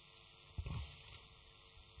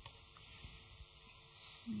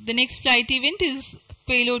 The next flight event is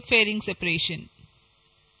payload fairing separation.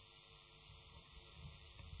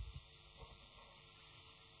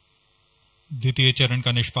 द्वितीय चरण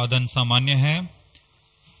का निष्पादन सामान्य है.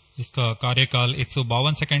 इसका कार्यकाल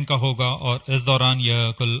 152 second का होगा और इस दौरान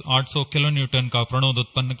यह कुल 800 किलोन्यूटन का प्रणोद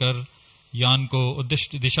उत्पन्न कर यान को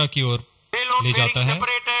उद्दिष्ट दिशा की ओर ले जाता है.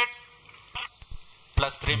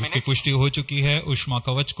 इसकी पुष्टि हो चुकी है. ऊष्मा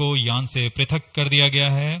कवच को यान से पृथक कर दिया गया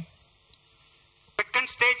है. Second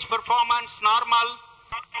stage performance normal.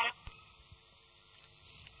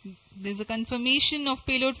 There is a confirmation of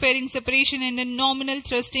payload fairing separation and a nominal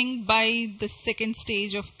thrusting by the second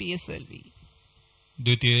stage of PSLV.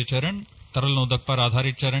 द्वितीय चरण तरल नोदक पर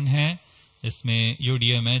आधारित चरण है. इसमें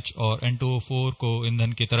UDMH और N2O4 को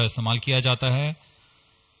ईंधन की तरह इस्तेमाल किया जाता है.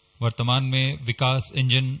 वर्तमान में विकास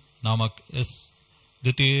इंजन नामक इस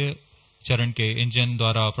द्वितीय चरण के इंजन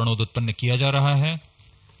द्वारा प्रणोद उत्पन्न किया जा रहा है.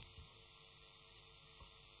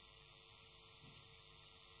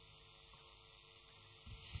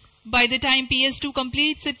 By the time PS2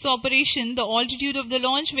 completes its operation, the altitude of the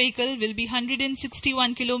launch vehicle will be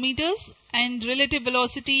 161 kilometers and relative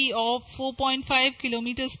velocity of 4.5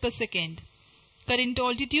 kilometers per second. Current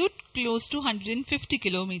altitude close to 150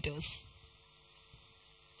 kilometers.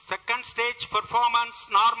 Second stage performance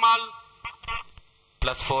normal.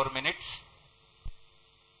 Plus 4 minutes.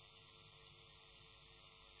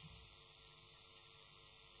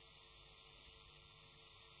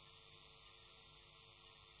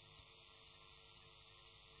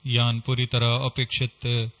 यान पूरी तरह अपेक्षित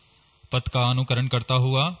पथ का अनुकरण करता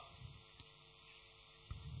हुआ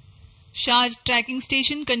SHAR tracking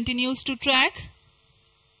station continues to track.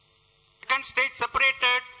 Second stage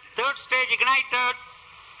separated, third stage ignited.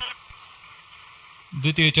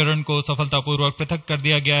 द्वितीय चरण को सफलतापूर्वक पृथक कर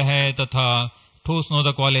दिया गया है तथा ठोस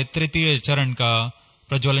नोदक वाले तृतीय चरण का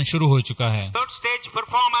प्रज्वलन शुरू हो चुका है. Third stage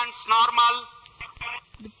performance normal.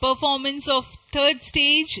 The performance of third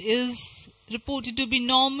stage is reported to be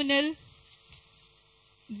nominal.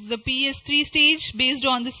 The PS3 stage based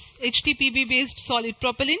on this HTPB based solid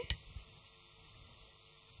propellant.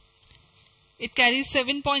 It carries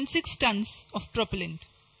 7.6 tons of propellant.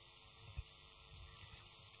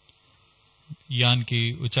 यान की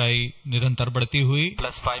ऊंचाई निरंतर बढ़ती हुई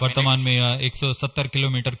वर्तमान में यह 170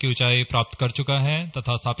 किलोमीटर की ऊंचाई प्राप्त कर चुका है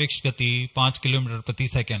तथा सापेक्ष गति 5 किलोमीटर प्रति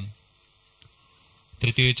सेकंड.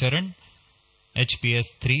 तृतीय चरण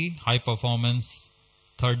HPS3 high performance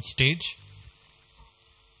third stage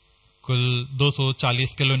कुल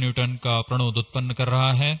 240 किलो न्यूटन का प्रणोद उत्पन्न कर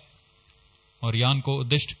रहा है और यान को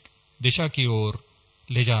उद्दिष्ट दिशा की ओर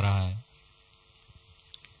ले जा रहा है.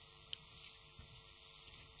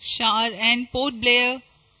 SHAR and Port Blair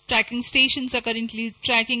tracking stations are currently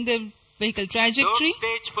tracking the vehicle trajectory. Third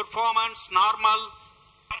stage performance normal.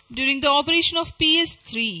 During the operation of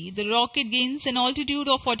PS3, the rocket gains an altitude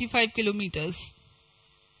of 45 kilometers.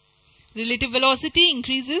 Relative velocity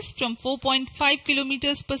increases from 4.5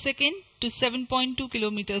 kilometers per second to 7.2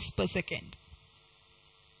 kilometers per second.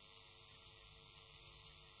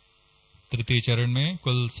 तृतीय चरण में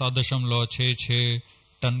कुल 7.66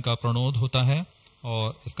 ton का प्रणोद होता है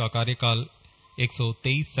और इसका कार्यकाल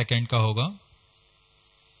 123 सेकंड का होगा.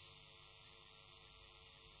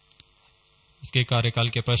 इसके कार्यकाल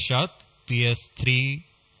के पश्चात PS3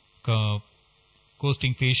 का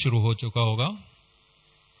कोस्टिंग फेज शुरू हो चुका होगा.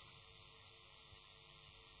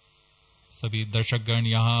 सभी दर्शकगण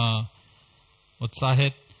यहां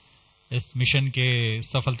उत्साहित इस मिशन के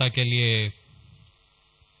सफलता के लिए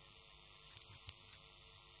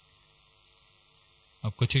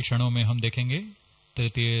अब कुछ ही क्षणों में हम देखेंगे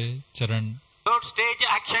तृतीय चरण. Third stage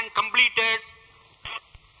action completed.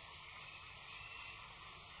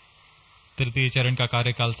 तृतीय चरण का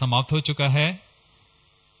कार्यकाल समाप्त हो चुका है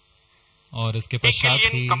और इसके पश्चात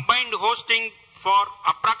ही combined hosting for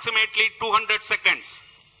approximately 200 seconds.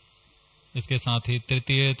 इसके साथ ही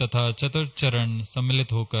तृतीय तथा चतुर्थ चरण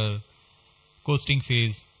सम्मिलित होकर कोस्टिंग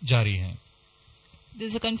फेज जारी है. There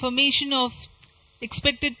is a confirmation of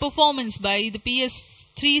expected performance by the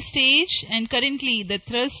PS3 stage and currently the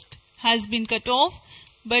thrust has been cut off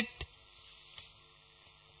but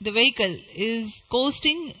the vehicle is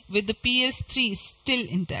coasting with the PS3 still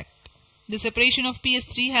intact. The separation of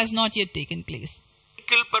PS3 has not yet taken place.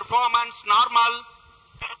 Vehicle performance normal.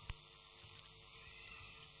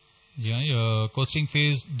 यह costing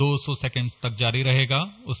phase 200 seconds तक जारी रहेगा.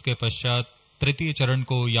 उसके पश्चात तृतीय चरण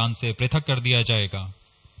को यान से पृथक कर दिया जाएगा.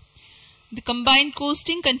 The combined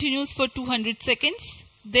coasting continues for 200 seconds.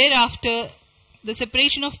 Thereafter, the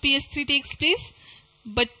separation of PS3 takes place,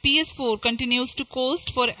 but PS4 continues to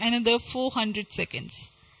coast for another 400 seconds.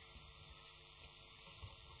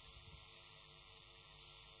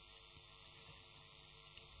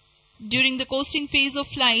 During the coasting phase of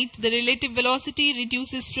flight, the relative velocity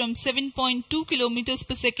reduces from 7.2 kilometers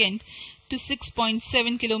per second to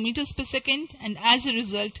 6.7 kilometers per second, and as a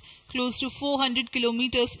result, close to 400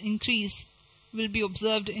 kilometers increase will be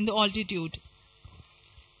observed in the altitude.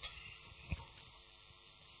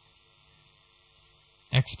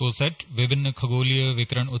 XPoSat विभिन्न खगोलीय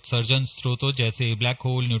विकिरण उत्सर्जन स्रोतों जैसे black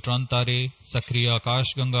hole, neutron तारे, सक्रिय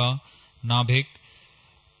आकाशगंगा, नाभिक,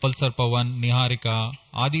 पल्सर पवन, निहारिका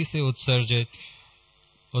आदि से उत्सर्जित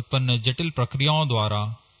उत्पन्न जटिल प्रक्रियाओं द्वारा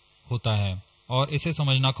होता है और इसे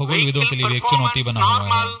समझना खगोलविदों के लिए भी एक चुनौती बना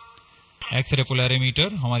हुआ है. एक्सरे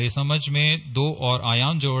पोलैरिमीटर हमारी समझ में दो और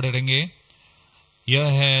आयाम जोड़ेंगे. यह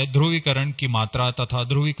है ध्रुवीकरण की मात्रा तथा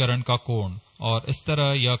ध्रुवीकरण का कोण और इस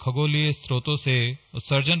तरह यह खगोलीय स्रोतों से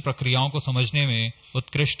उत्सर्जन प्रक्रियाओं को समझने में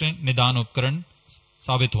उत्कृष्ट निदान उपकरण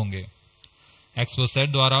साबित होंगे. XPoSat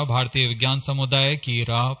द्वारा भारतीय विज्ञान समुदाय की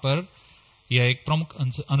राह पर यह एक प्रमुख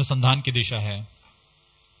अनुसंधान की दिशा है.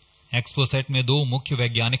 XPoSat में दो मुख्य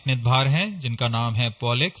वैज्ञानिक निदभार हैं जिनका नाम है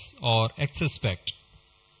पॉलिक्स और एक्सस्पेक्ट.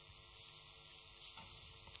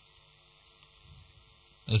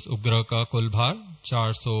 इस उपग्रह का कुल भार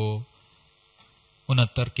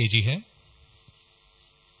 469 kg है.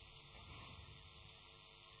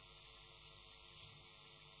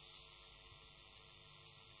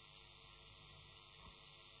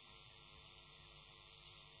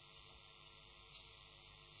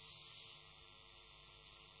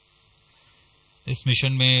 इस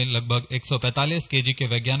मिशन में लगभग 145 केजी के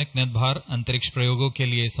वैज्ञानिक निर्भर अंतरिक्ष प्रयोगों के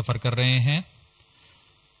लिए सफर कर रहे हैं।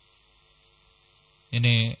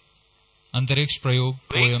 इन्हें अंतरिक्ष प्रयोग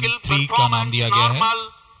पोयम 3 का नाम दिया गया है।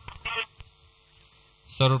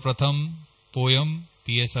 सर्वप्रथम poem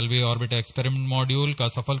PSLV orbiter experiment module का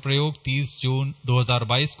सफल प्रयोग 30 जून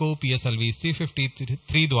 2022 को PSLV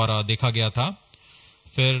C53 द्वारा देखा गया था।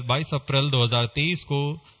 फिर 22 अप्रैल 2023 को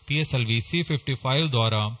PSLV C55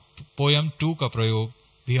 द्वारा पोयम 2 का प्रयोग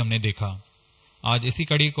भी हमने देखा। आज इसी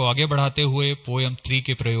कड़ी को आगे बढ़ाते हुए पोयम 3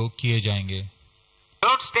 के प्रयोग किए जाएंगे।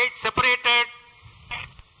 Third stage separated.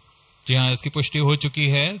 जी हाँ, इसकी पुष्टि हो चुकी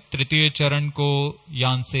है। तृतीय चरण को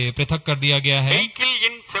यान से पृथक कर दिया गया है। Vehicle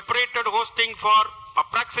in separated hosting for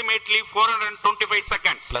approximately 425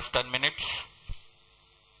 seconds. Plus 10 minutes.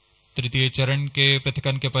 तृतीय चरण के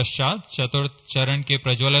पृथकन के पश्चात चतुर्थ चरण के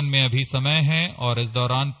प्रज्वलन में अभी समय है और इस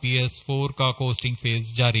दौरान PS4 का कोस्टिंग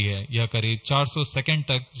फेज जारी है। यह करीब 400 सेकंड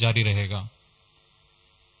तक जारी रहेगा।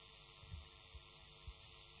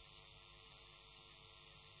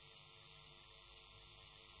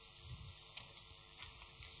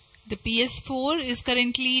 The PS4 is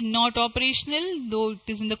currently not operational, though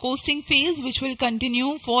it is in the coasting phase, which will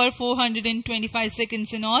continue for 425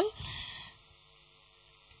 seconds in all.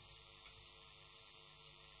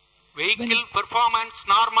 Vehicle performance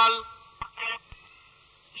normal.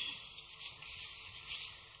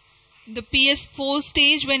 The PS4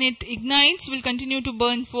 stage, when it ignites, will continue to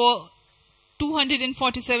burn for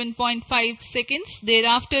 247.5 seconds.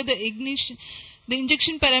 Thereafter, the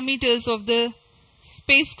injection parameters of the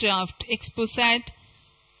spacecraft XPoSat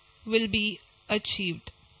will be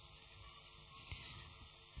achieved.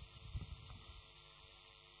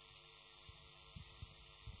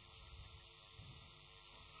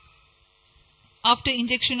 After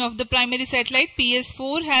injection of the primary satellite,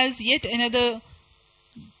 PS4 has yet another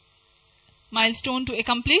milestone to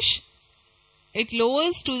accomplish. It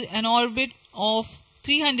lowers to an orbit of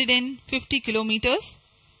 350 kilometers.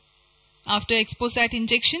 After XPoSat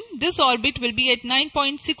injection, this orbit will be at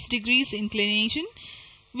 9.6 degrees inclination,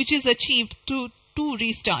 which is achieved through 2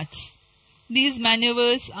 restarts. These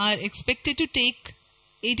maneuvers are expected to take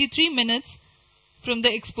 83 minutes from the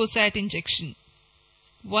XPoSat injection.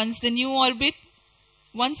 Once in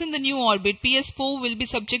the new orbit, PS4 will be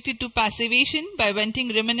subjected to passivation by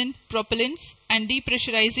venting remnant propellants and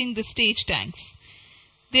depressurizing the stage tanks.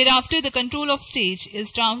 Thereafter, the control of stage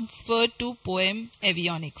is transferred to POEM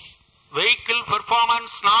avionics. Vehicle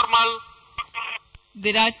performance normal.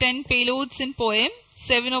 There are 10 payloads in POEM,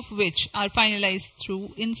 7 of which are finalized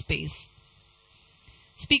through in space.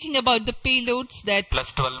 Speaking about the payloads that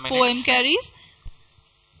POEM carries,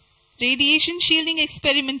 Radiation Shielding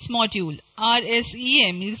Experiments Module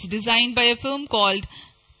RSEM is designed by a firm called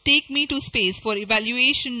Take Me to Space for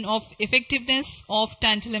evaluation of effectiveness of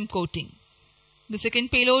tantalum coating. The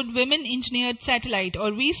second payload, Women Engineered Satellite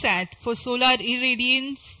or VSAT for solar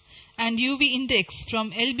irradiance and UV index from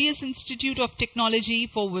LBS Institute of Technology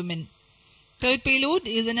for Women. Third payload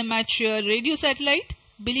is an amateur radio satellite,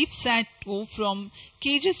 BeliefSat-O from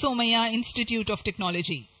KJ Somaya Institute of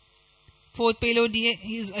Technology. Fourth payload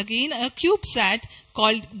is again a CubeSat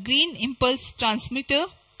called Green Impulse Transmitter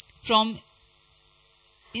from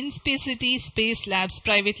Inspacity Space Labs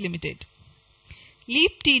Private Limited.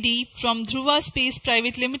 LEAP TD from Dhruva Space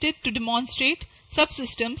Private Limited to demonstrate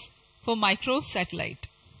subsystems for microsatellite.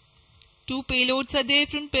 2 payloads are there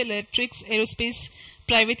from Peletrix Aerospace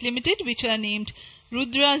Private Limited, which are named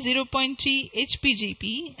Rudra 0.3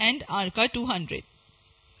 HPGP and Arca 200.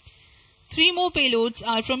 3 more payloads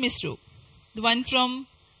are from ISRO. The one from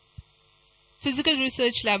Physical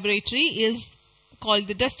Research Laboratory is called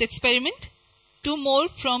the Dust Experiment. 2 more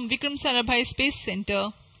from Vikram Sarabhai Space Center.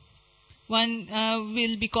 One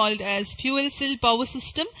will be called as Fuel Cell Power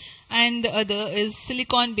System and the other is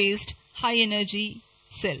Silicon Based High Energy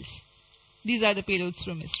Cells. These are the payloads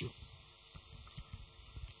from ISRO.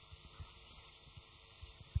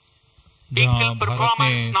 जहां भारत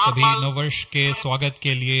में सभी नववर्ष के स्वागत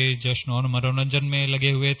के लिए जश्न और मनोरंजन में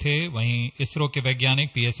लगे हुए थे, वहीं इसरो के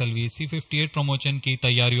वैज्ञानिक PSLV C58 प्रमोशन की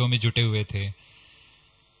तैयारियों में जुटे हुए थे।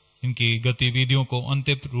 इनकी गतिविधियों को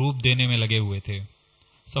अंतिम रूप देने में लगे हुए थे।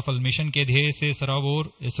 सफल मिशन के ध्येय से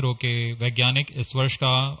सराबोर इसरो के वैज्ञानिक इस वर्ष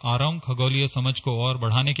का आरंभ खगोलीय समझ को और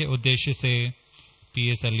बढ़ाने के उद्देश्य से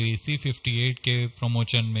PSLV C58 के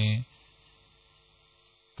प्रमोशन में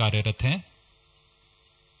कार्यरत हैं।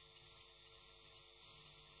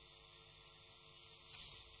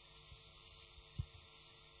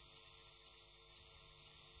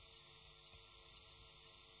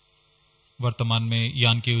 वर्तमान में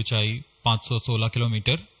यान की ऊंचाई 516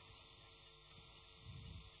 किलोमीटर।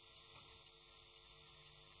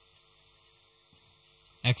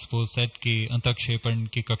 एक्सपोसैट की अंतक्षेपण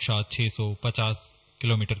की कक्षा 650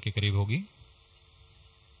 किलोमीटर के करीब होगी।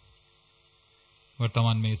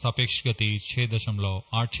 वर्तमान में सापेक्ष गति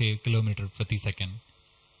 6.86 किलोमीटर प्रति सेकंड।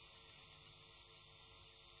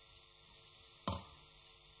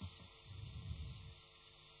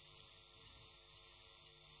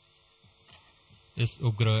 इस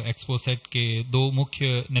उपग्रह एक्सपोसैट के दो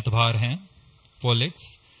मुख्य नितभार हैं। पोलिक्स,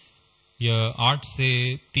 यह 8 से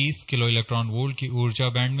 30 किलो इलेक्ट्रॉन वोल्ट की ऊर्जा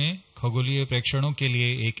बैंड में खगोलीय प्रेक्षणों के लिए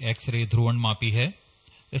एक एक्सरे ध्रुवण मापी है।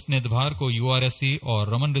 इस नितभार को यूआरएससी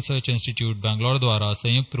और रमन रिसर्च इंस्टीट्यूट बैंगलोर द्वारा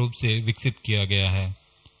संयुक्त रूप से विकसित किया गया है।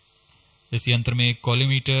 इस यंत्र में एक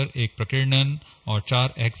कॉलीमीटर, एक प्रकीर्णन और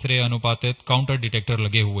 4 एक्सरे अनुपातित काउंटर डिटेक्टर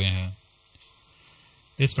लगे हुए हैं।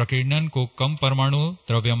 इस प्रकीर्णन को कम परमाणु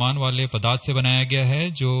द्रव्यमान वाले पदार्थ से बनाया गया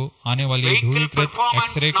है, जो आने वाली ध्रुवीकृत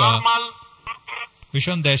एक्सरे का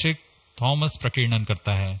विषमदैशिक थॉमस प्रकीर्णन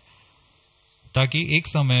करता है, ताकि एक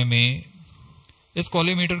समय में इस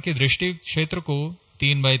कॉलीमीटर के दृष्टि क्षेत्र को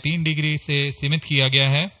 3/3 डिग्री से सीमित किया गया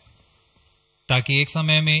है, ताकि एक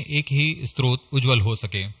समय में एक ही स्रोत उज्जवल हो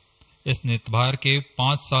सके। इस नितभार के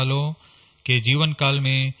 5 सालों के जीवन काल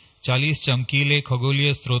में 40 चमकीले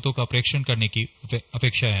खगोलीय स्रोतों का प्रेक्षण करने की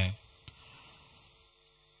अपेक्षा है।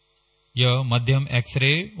 यह मध्यम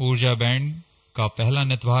एक्सरे ऊर्जा बैंड का पहला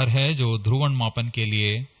नितभार है जो ध्रुवण मापन के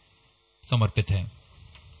लिए समर्पित है।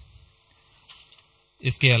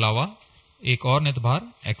 इसके अलावा एक और नितभार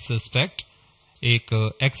एक्सस्पेक्ट एक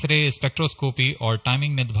एक्सरे स्पेक्ट्रोस्कोपी और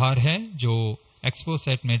टाइमिंग नितभार है जो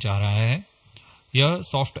एक्सपोसैट में जा रहा है। यह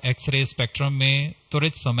सॉफ्ट एक्सरे स्पेक्ट्रम में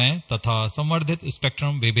त्वरित समय तथा संवर्धित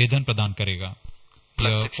स्पेक्ट्रम विभेदन प्रदान करेगा।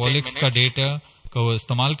 यह पॉलिक्स का डेटा को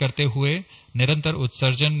इस्तेमाल करते हुए निरंतर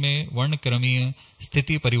उत्सर्जन में वर्णक्रमीय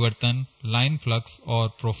स्थिति परिवर्तन, लाइन फ्लक्स और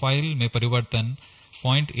प्रोफाइल में परिवर्तन,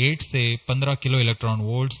 0.8 से 15 किलो इलेक्ट्रॉन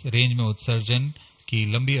वोल्ट्स रेंज में उत्सर्जन की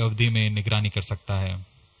लंबी अवधि में निगरानी कर सकता है।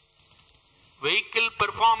 Vehicle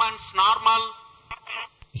performance normal.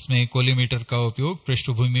 इसमें कोलीमीटर का उपयोग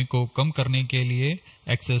पृष्ठभूमि को कम करने के लिए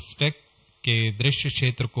एक्सस्पेक्ट के दृश्य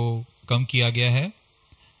क्षेत्र को कम किया गया है।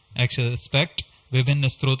 एक्सस्पेक्ट विभिन्न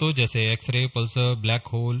स्रोतों जैसे एक्सरे, पल्सर, ब्लैक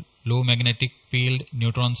होल, लो मैग्नेटिक फील्ड,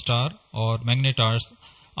 न्यूट्रॉन स्टार और मैग्नेटार्स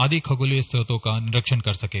आदि खगोलीय स्रोतों का निरीक्षण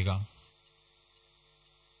कर सकेगा।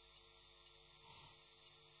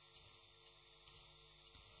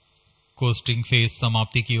 कोस्टिंग फेज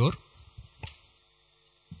समाप्ति की ओर।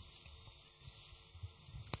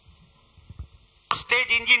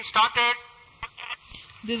 Stage engine started.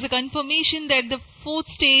 There's a confirmation that the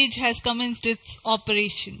 4th stage has commenced its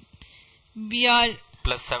operation. We are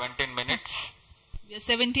plus 17 minutes. We are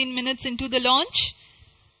 17 minutes into the launch.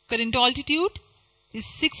 Current altitude is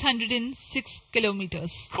 606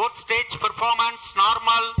 kilometers. 4th stage performance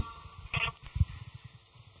normal.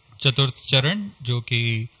 चतुर्थ चरण जो कि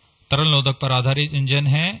तरल नोदक पर आधारित engine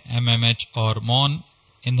है, MMH और मॉन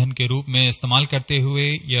ईंधन के रूप में इस्तेमाल करते हुए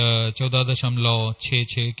यह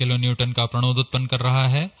 14.66 किलो न्यूटन का प्रणोद उत्पन्न कर रहा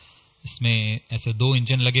है। इसमें ऐसे 2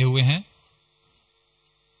 इंजन लगे हुए हैं।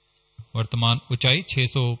 वर्तमान ऊंचाई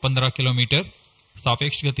 615 किलोमीटर,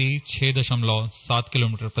 सापेक्ष गति 6.7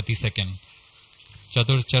 किलोमीटर प्रति सेकंड।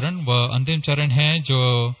 चतुर्थ चरण व अंतिम चरण है जो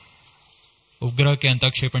उपग्रह के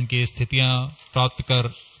अंतक्षेपण की स्थितियां प्राप्त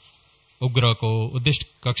कर उपग्रह को उद्दिष्ट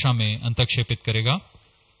कक्षा में अंतक्षेपित करेगा।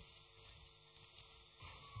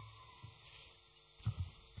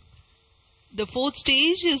 The 4th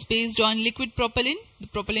stage is based on liquid propellant. The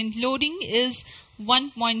propellant loading is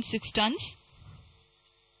 1.6 tons.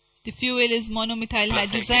 The fuel is monomethyl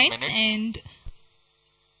hydrazine and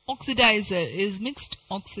oxidizer is mixed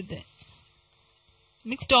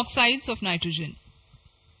oxides of nitrogen.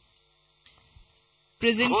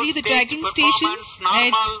 Presently, the tracking stations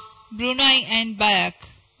at Brunei and Bayak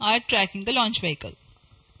are tracking the launch vehicle.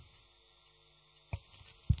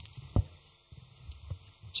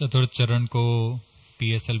 चतुर्थ चरण को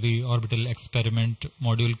PSLV orbital experiment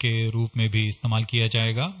module के रूप में भी इस्तेमाल किया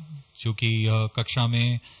जाएगा, जो कि यह कक्षा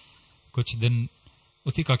में कुछ दिन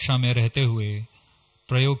उसी कक्षा में रहते हुए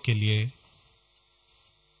प्रयोग के लिए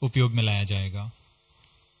उपयोग में लाया जाएगा।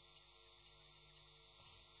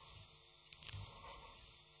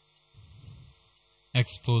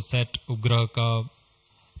 एक्सपोसैट उपग्रह का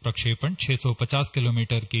प्रक्षेपण 650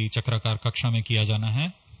 किलोमीटर की चक्राकार कक्षा में किया जाना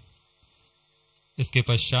है। इसके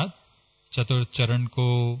पश्चात चतुर्थ चरण को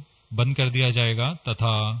बंद कर दिया जाएगा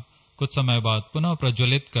तथा कुछ समय बाद पुनः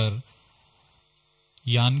प्रज्वलित कर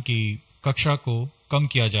यान की कक्षा को कम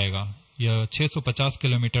किया जाएगा। यह 650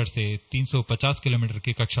 किलोमीटर से 350 किलोमीटर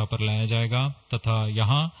की कक्षा पर लाया जाएगा तथा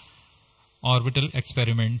यहां ऑर्बिटल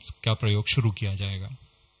एक्सपेरिमेंट्स का प्रयोग शुरू किया जाएगा।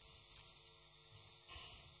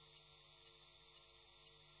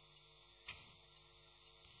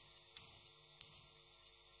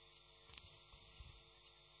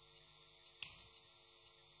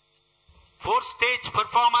 4th stage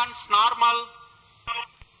performance normal.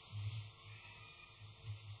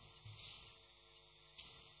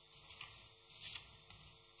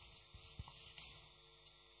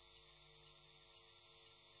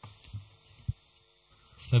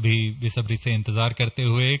 सभी बेसब्री से इंतजार करते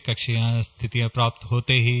हुए कक्षीय स्थितियां प्राप्त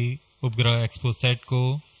होते ही उपग्रह एक्सपोसैट को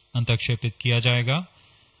अंतक्षेपित किया जाएगा।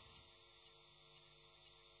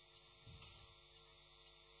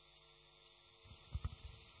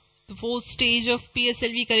 The 4th stage of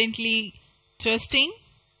PSLV currently thrusting.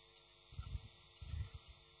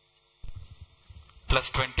 Plus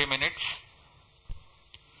 20 minutes.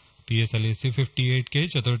 PSLV C58 के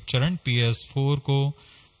चतुर्थ चरण PS4 को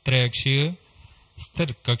त्रैअक्षीय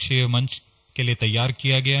स्थिर कक्षीय मंच के लिए तैयार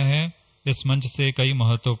किया गया है। इस मंच से कई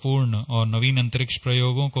महत्वपूर्ण और नवीन अंतरिक्ष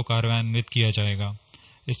प्रयोगों को कार्यान्वित किया जाएगा।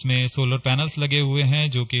 इसमें सोलर पैनल्स लगे हुए हैं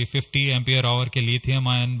जो कि 50 एम्पियर आवर के लिथियम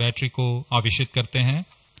आयन बैटरी को आवेशित करते हैं।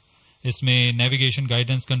 इसमें नेविगेशन,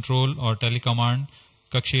 गाइडेंस, कंट्रोल और टेलीकमांड,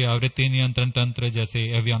 कक्षीय आवृत्ति नियंत्रण तंत्र जैसे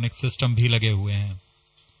एवियोनिक सिस्टम भी लगे हुए हैं।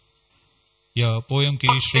 यह पोयम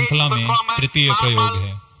की श्रृंखला में तृतीय प्रयोग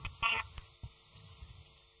है।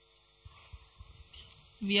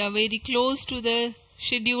 We are very close to the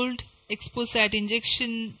scheduled XPoSat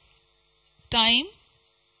injection time.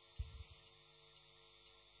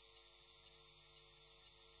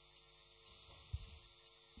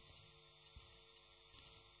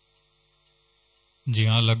 जी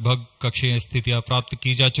हाँ, लगभग कक्षीय स्थितियां प्राप्त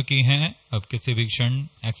की जा चुकी हैं। अब किसी भी क्षण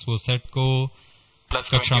एक्सपोसैट को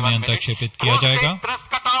कक्षा में अंतक्षेपित किया जाएगा।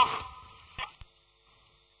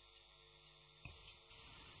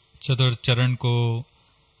 चतुर्थ चरण को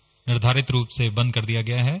निर्धारित रूप से बंद कर दिया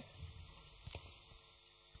गया है।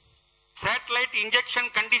 Satellite injection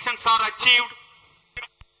conditions are achieved.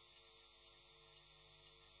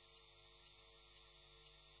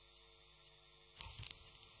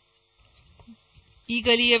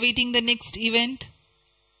 Eagerly awaiting the next event.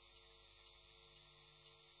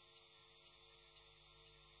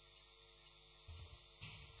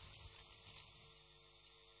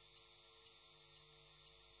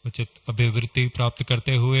 उचित अभिवृत्ति प्राप्त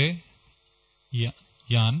करते हुए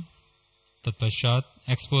यान तत्पश्चात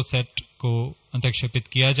एक्सपोसैट को अंतक्षेपित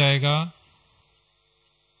किया जाएगा।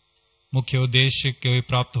 मुख्य उद्देश्य के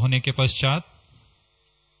प्राप्त होने के पश्चात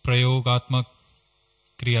प्रयोगात्मक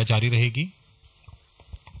क्रिया जारी रहेगी।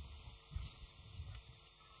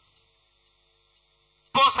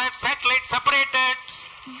 Satellite separated.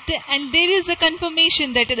 And there is a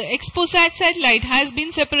confirmation that the XPoSat satellite has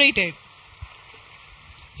been separated.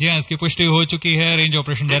 जी हाँ, इसकी पुष्टि हो चुकी है रेंज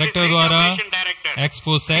ऑपरेशन डायरेक्टर द्वारा।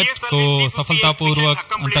 एक्सपोसैट को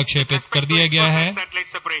सफलतापूर्वक अंतक्षेपित कर दिया गया है।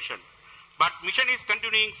 But mission is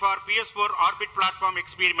continuing for PS4 orbit platform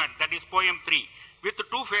experiment, that is POEM 3, with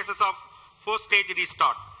 2 phases of 4-stage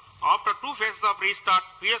restart. After 2 phases of restart,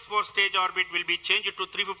 PS4 stage orbit will be changed to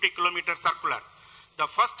 350 km circular. The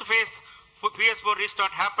first phase for PS4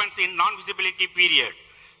 restart happens in non-visibility period.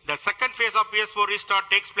 The second phase of PS4 restart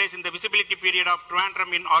takes place in the visibility period of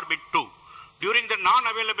Trivandrum in orbit 2. During the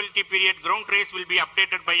non-availability period, ground trace will be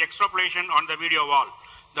updated by extrapolation on the video wall.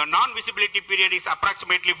 The non-visibility period is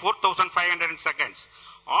approximately 4,500 seconds.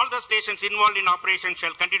 All the stations involved in operation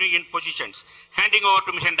shall continue in positions. Handing over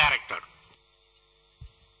to mission director.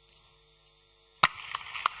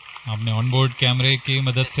 आपने onboard कैमरे की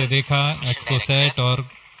मदद से देखा XPoSat और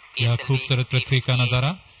यह खूबसूरत पृथ्वी का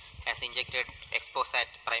नजारा। Has injected XPoSat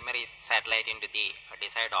primary satellite into the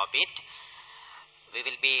desired orbit. We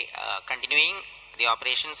will be continuing the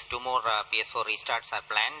operations. 2 more PS4 restarts are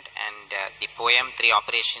planned, and the POEM 3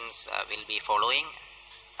 operations will be following.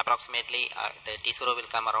 Approximately, the T0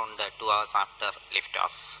 will come around 2 hours after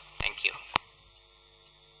liftoff. Thank you.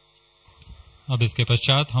 अब इसके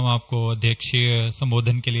पश्चात हम आपको अध्यक्षीय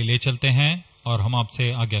संबोधन के लिए ले चलते हैं और हम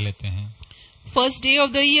आपसे आज्ञा लेते हैं। First day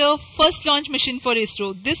of the year, first launch mission for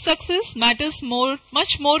ISRO. This success matters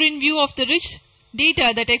much more in view of the rich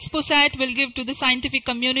data that XPoSat will give to the scientific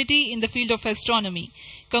community in the field of astronomy.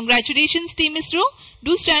 Congratulations, Team ISRO.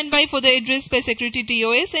 Do stand by for the address by Secretary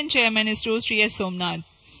TOS and Chairman ISRO, Sri S. Somnath.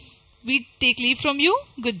 We take leave from you.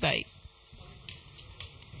 Goodbye.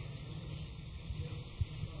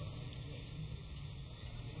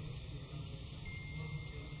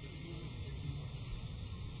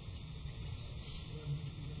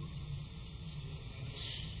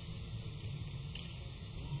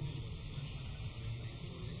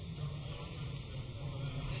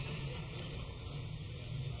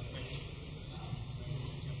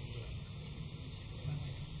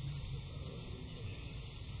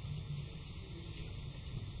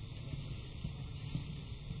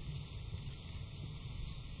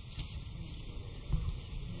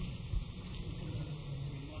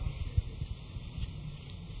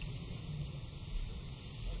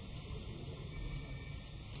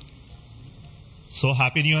 So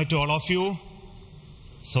happy New Year to all of you.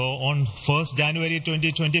 So on 1st January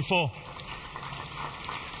 2024,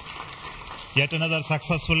 yet another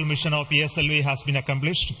successful mission of PSLV has been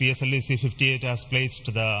accomplished. PSLV C58 has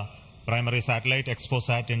placed the primary satellite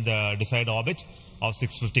XPoSat in the desired orbit of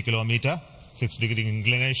 650 kilometer, 6-degree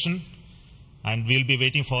inclination. And we'll be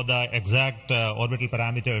waiting for the exact orbital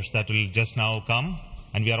parameters that will just now come.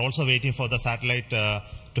 And we are also waiting for the satellite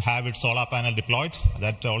to have its solar panel deployed.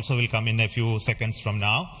 That also will come in a few seconds from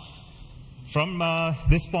now. From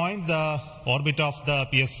this point, the orbit of the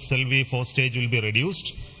PSLV 4th stage will be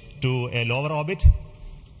reduced to a lower orbit,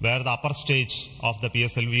 where the upper stage of the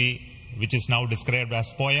PSLV, which is now described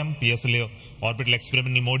as POEM, PSLV Orbital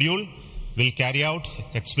Experimental Module, will carry out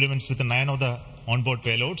experiments with 9 of the onboard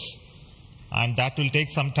payloads. And that will take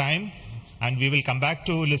some time, and we will come back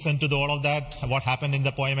to listen to all of that, what happened in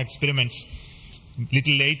the POEM experiments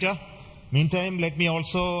little later. Meantime, let me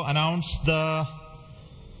also announce the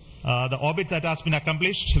orbit that has been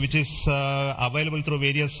accomplished, which is available through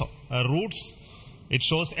various routes. It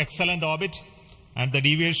shows excellent orbit, and the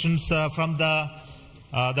deviations from the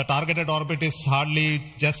targeted orbit is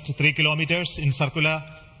hardly just 3 kilometers in circular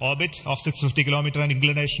orbit of 650 kilometer, and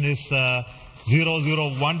inclination is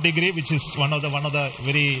 001 degree, which is one of the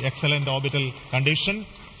very excellent orbital condition.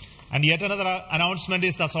 And yet another announcement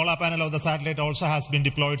is the solar panel of the satellite also has been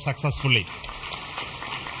deployed successfully.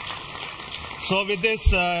 So with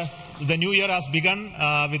this, the new year has begun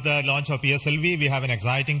with the launch of PSLV. We have an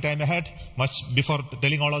exciting time ahead. Much before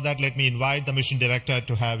telling all of that, let me invite the mission director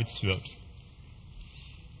to have its words.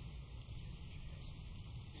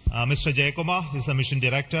 Mr. Jayakumar is the mission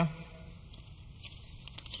director.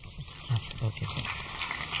 Okay.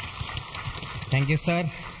 Thank you, sir.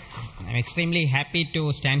 I'm extremely happy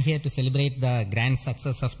to stand here to celebrate the grand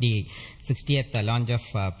success of the 60th launch of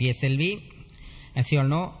PSLV. As you all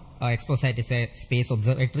know, XPoSat is a space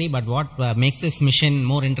observatory, but what makes this mission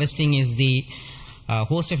more interesting is the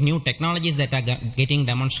host of new technologies that are getting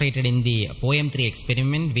demonstrated in the POEM-3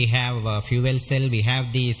 experiment. We have fuel cell, we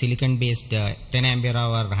have the silicon-based 10 ampere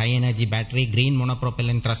hour high-energy battery, green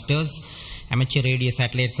monopropellant thrusters, amateur radio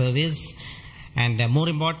satellite service, and more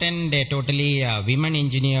important, a totally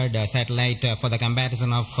women-engineered satellite for the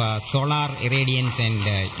comparison of solar irradiance and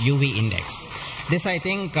UV index. This, I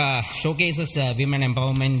think, showcases women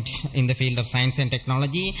empowerment in the field of science and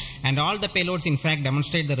technology, and all the payloads, in fact,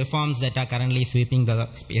 demonstrate the reforms that are currently sweeping the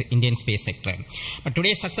Indian space sector. But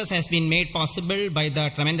today's success has been made possible by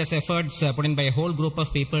the tremendous efforts put in by a whole group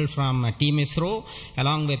of people from Team ISRO,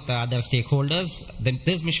 along with other stakeholders.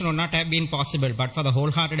 This mission would not have been possible but for the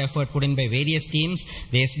wholehearted effort put in by various teams,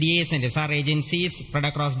 the SDS and SHAR agencies spread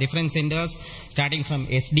across different centers, starting from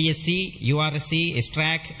SDSC, URSC,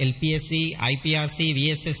 STRAC, LPSC, IPRC,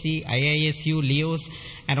 VSSC, IISU, LEOS,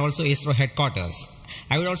 and also ISRO headquarters.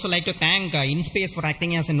 I would also like to thank InSpace for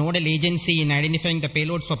acting as a nodal agency in identifying the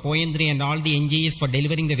payloads for POEM-3 and all the NGEs for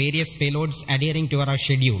delivering the various payloads adhering to our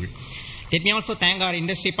schedule. Let me also thank our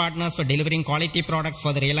industry partners for delivering quality products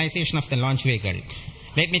for the realization of the launch vehicle.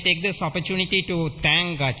 Let me take this opportunity to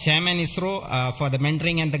thank Chairman ISRO for the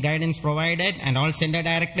mentoring and the guidance provided, and all center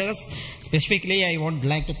directors. Specifically, I would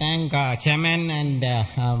like to thank Chairman and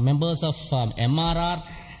members of MRR,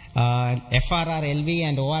 FRR, LV,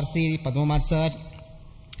 and ORC, Padmamar sir,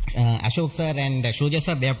 Ashok sir and Shuja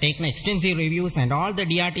sir. They have taken extensive reviews, and all the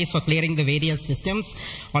DRTs for clearing the various systems,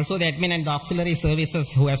 also the admin and the auxiliary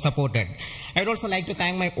services who have supported. I would also like to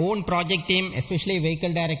thank my own project team, especially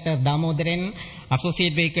Vehicle Director Damodaran,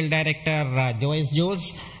 Associate Vehicle Director Joyce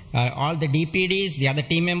Jose, all the DPDs, the other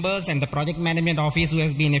team members, and the Project Management Office who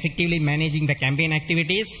has been effectively managing the campaign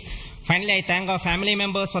activities. Finally, I thank our family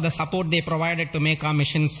members for the support they provided to make our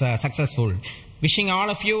missions successful. Wishing all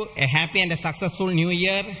of you a happy and a successful new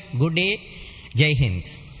year. Good day. Jai Hind.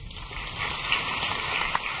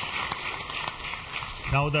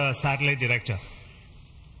 Now the satellite director.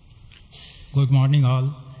 Good morning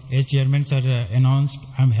all. As Chairman sir announced,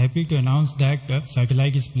 I am happy to announce that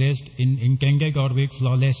satellite is placed in intended orbit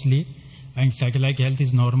flawlessly, and satellite health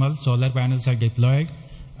is normal, solar panels are deployed,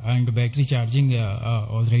 and battery charging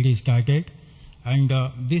already started. And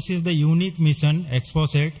this is the unique mission,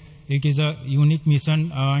 XPoSat. It is a unique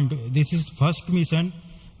mission, and this is first mission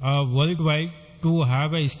worldwide to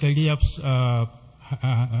have a study of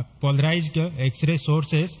polarized X-ray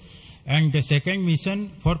sources, and the second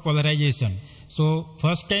mission for polarization. So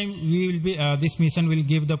first time we will be this mission will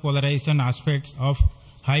give the polarization aspects of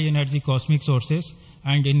high energy cosmic sources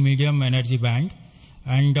and in medium energy band,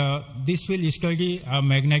 and this will study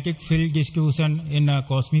magnetic field distribution in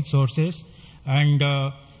cosmic sources, and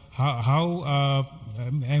how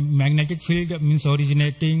magnetic field means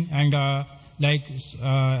originating, and like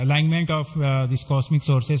alignment of these cosmic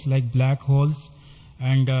sources like black holes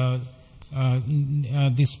and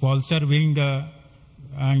this pulsar wind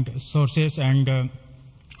and sources and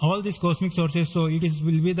all these cosmic sources. So it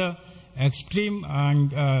will be the extreme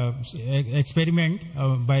and experiment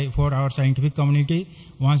for our scientific community.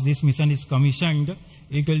 Once this mission is commissioned,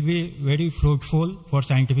 it will be very fruitful for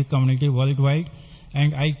scientific community worldwide.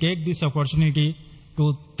 And I take this opportunity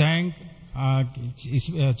to thank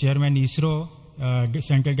Chairman ISRO,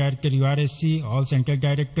 Central Director URSC, all Central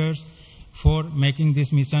Directors for making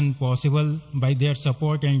this mission possible by their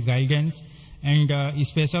support and guidance. And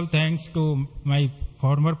special thanks to my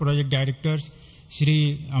former project directors,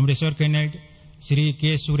 Shri Amreshwar Kennedy, Shri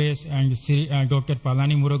K. Suresh and Shri Dr.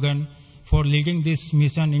 Palani Murugan for leading this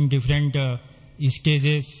mission in different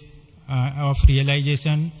stages of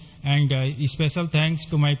realization. And special thanks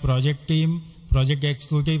to my project team, project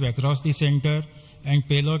executive across the center, and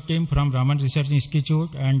payload team from Raman Research Institute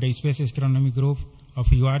and the Space Astronomy Group of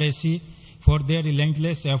URSC for their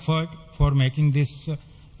relentless effort for making this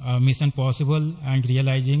mission possible and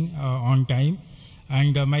realizing on time.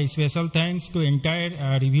 And my special thanks to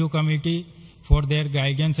entire review committee for their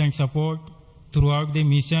guidance and support throughout the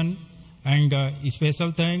mission. And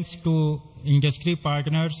special thanks to industry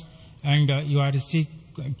partners and URSC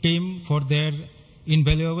team for their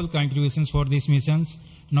invaluable contributions for these missions.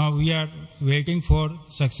 Now we are waiting for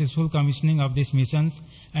successful commissioning of these missions,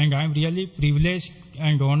 and I am really privileged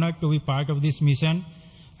and honored to be part of this mission.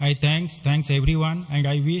 I thanks everyone, and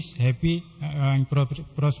I wish happy and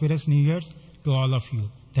prosperous New Year's to all of you.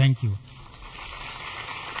 Thank you.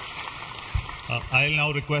 I'll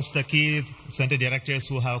now request the key center directors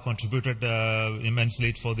who have contributed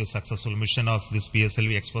immensely for the successful mission of this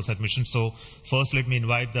PSLV XPoSat mission. So first let me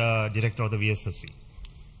invite the director of the VSSC.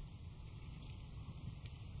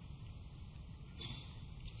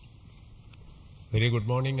 Very good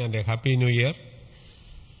morning and a happy new year.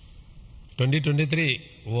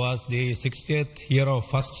 2023 was the 60th year of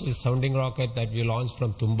first sounding rocket that we launched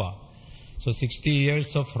from Tumba. So 60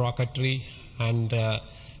 years of rocketry, and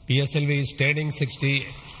PSLV is turning 60.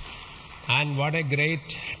 And what a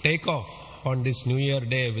great takeoff on this New Year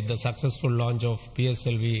day with the successful launch of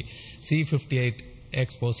PSLV C58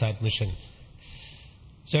 XPoSat mission.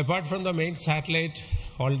 So apart from the main satellite,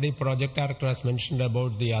 already project director has mentioned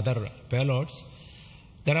about the other payloads.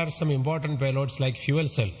 There are some important payloads like fuel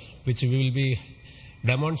cell, which we will be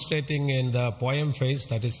demonstrating in the POEM phase,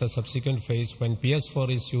 that is the subsequent phase when PS4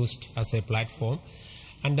 is used as a platform.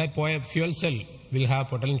 And that POEM fuel cell will have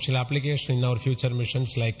potential application in our future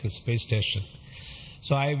missions like space station.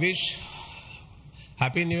 So I wish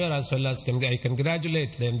Happy New Year, as well as I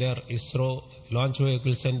congratulate the entire ISRO launch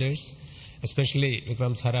vehicle centers, especially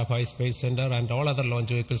Vikram Sarabhai Space Center and all other launch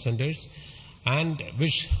vehicle centers, and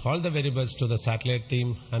wish all the very best to the satellite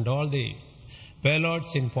team and all the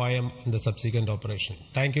payloads in POEM in the subsequent operation.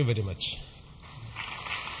 Thank you very much.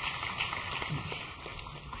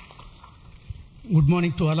 Good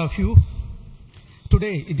morning to all of you.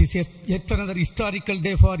 Today it is yet another historical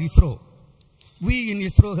day for ISRO. We in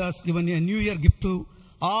ISRO has given a New Year gift to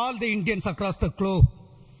all the Indians across the globe,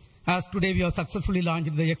 as today we have successfully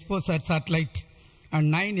launched the XPoSat satellite and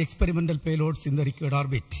 9 experimental payloads in the required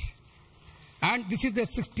orbit. And this is the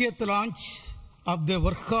 60th launch of the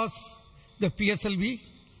workhorse, the PSLV.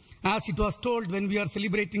 As it was told when we are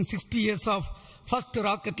celebrating 60 years of first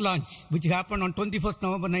rocket launch, which happened on 21st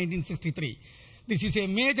November 1963. This is a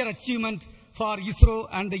major achievement for ISRO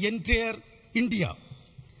and the entire India.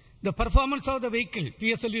 The performance of the vehicle,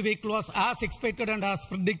 PSLV vehicle, was as expected and as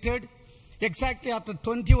predicted. Exactly after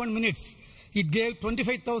 21 minutes, it gave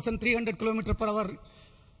 25,300 km per hour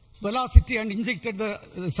velocity and injected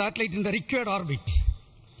the satellite in the required orbit.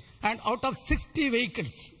 And out of 60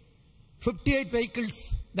 vehicles, 58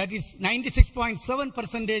 vehicles, that is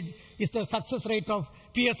 96.7% is the success rate of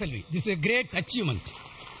PSLV. This is a great achievement.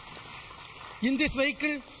 In this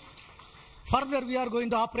vehicle, further we are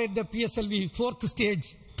going to operate the PSLV 4th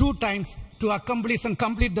stage 2 times to accomplish and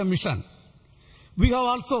complete the mission. We have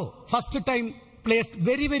also first time placed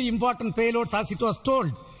very, very important payloads, as it was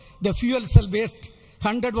told. The fuel cell based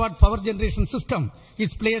 100-watt power generation system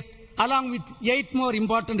is placed along with 8 more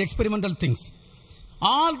important experimental things.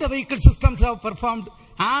 All the vehicle systems have performed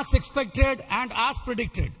as expected and as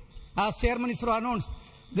predicted. As Chairman ISRO announced,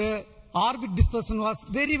 the orbit dispersion was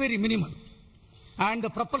very, very minimal. And the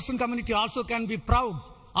propulsion community also can be proud.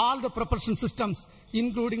 All the propulsion systems,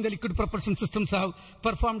 including the liquid propulsion systems, have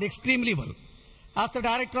performed extremely well. As the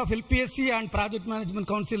Director of LPSC and Project Management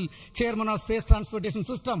Council, Chairman of Space Transportation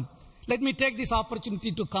System, let me take this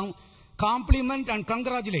opportunity to compliment and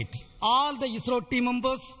congratulate all the ISRO team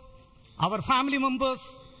members our family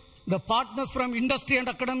members, the partners from industry and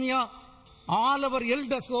academia, all our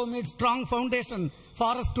elders who made strong foundation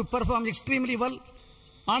for us to perform extremely well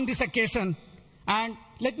on this occasion. And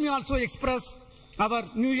let me also express our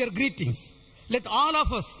New Year greetings. Let all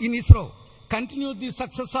of us in ISRO continue this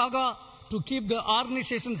success saga to keep the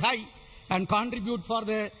organization high and contribute for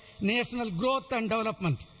the national growth and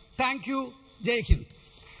development. Thank you. Jai Hind.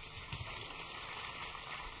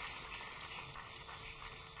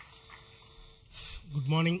 Good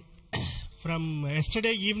morning. From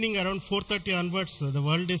yesterday evening around 4:30 onwards, the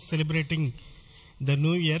world is celebrating the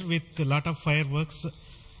New Year with a lot of fireworks.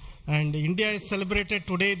 And India has celebrated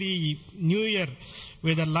today the New Year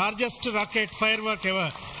with the largest rocket firework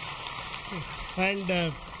ever.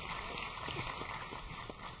 And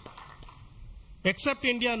except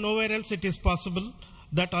India, nowhere else it is possible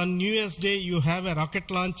that on New Year's Day you have a rocket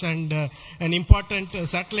launch and an important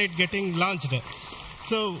satellite getting launched.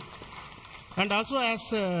 So, and also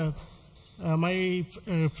as my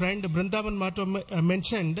friend Brindavan Mato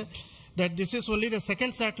mentioned, that this is only the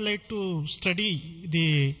second satellite to study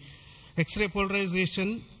the X-ray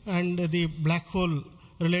polarization and the black hole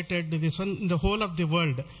related this one in the whole of the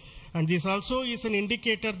world. And this also is an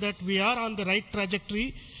indicator that we are on the right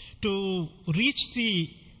trajectory to reach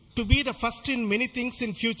to be the first in many things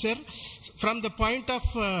in future. From the point of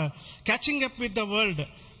catching up with the world,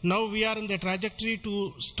 now we are in the trajectory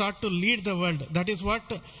to start to lead the world. That is what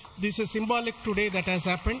this is symbolic today that has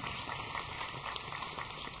happened.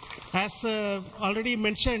 As already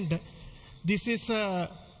mentioned, this is a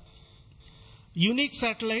unique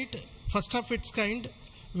satellite, first of its kind,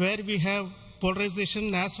 where we have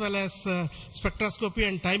polarization as well as spectroscopy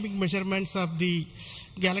and timing measurements of the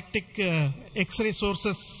galactic X-ray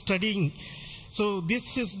sources studying. So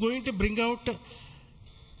this is going to bring out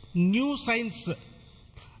new science,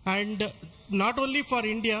 and not only for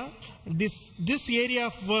India, this area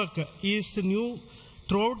of work is new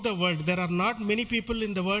throughout the world. There are not many people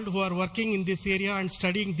in the world who are working in this area and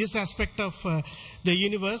studying this aspect of the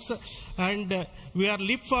universe, and we are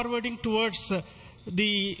leap forwarding towards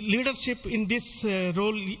the leadership in this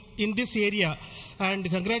role in this area. And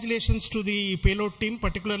congratulations to the payload team,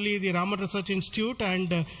 particularly the Raman Research Institute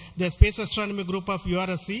and the Space Astronomy Group of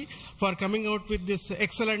URSC for coming out with this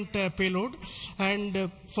excellent payload,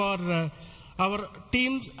 and for our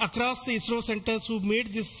teams across the ISRO centers who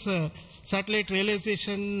made this satellite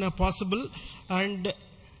realization possible. And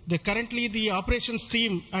currently the operations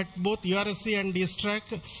team at both URSC and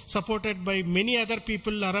ISTRAC, supported by many other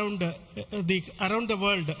people around the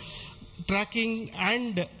world, tracking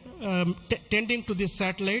and tending to this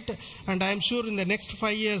satellite. And I am sure in the next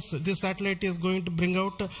 5 years this satellite is going to bring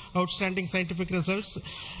out outstanding scientific results.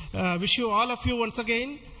 Wish you all of you once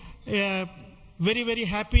again very, very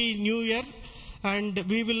happy New Year. And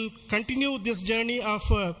we will continue this journey of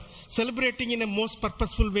celebrating in a most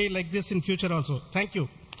purposeful way like this in future also. Thank you.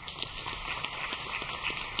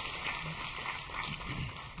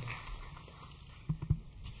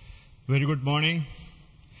 Very good morning,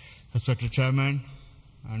 Respected Chairman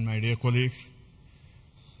and my dear colleagues.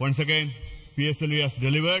 Once again, PSLV has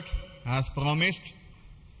delivered as promised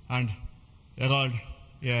and herald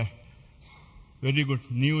a very good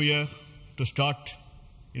new year to start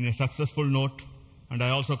in a successful note. And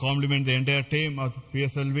I also compliment the entire team of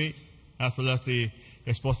PSLV as well as the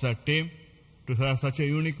XPoSat team to have such a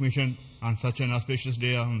unique mission on such an auspicious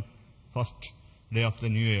day on first day of the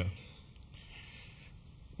new year.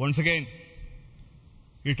 Once again,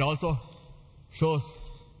 it also shows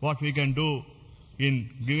what we can do in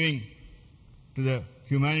giving to the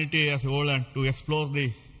humanity as a whole and to explore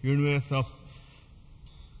the universe of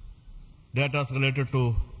data related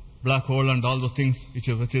to black hole and all those things, which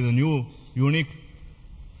is a new, unique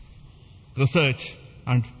research,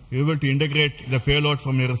 and able to integrate the payload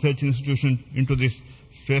from a research institution into this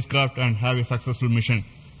spacecraft and have a successful mission.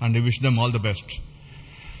 And I wish them all the best.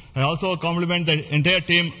 I also compliment the entire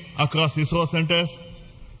team across ISRO centers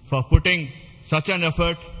for putting such an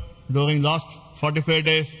effort during last 45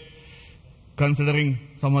 days, considering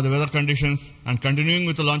some of the weather conditions, and continuing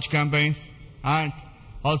with the launch campaigns, and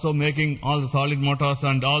also making all the solid motors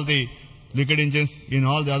and all the liquid engines in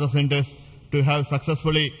all the other centers to have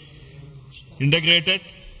successfully integrated,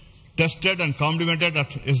 tested and complemented at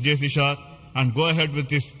SDSC SHAR, and go ahead with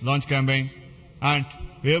this launch campaign and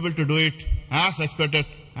be able to do it as expected,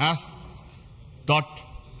 as thought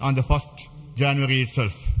on the 1st January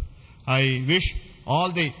itself. I wish all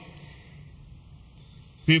the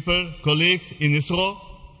people, colleagues in ISRO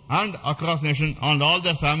and across nation and all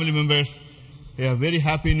their family members a very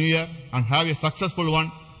happy new year and have a successful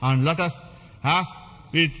one. And let us, as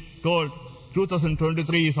we told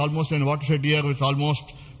 2023 is almost a watershed year with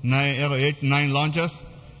almost 8-9 launches,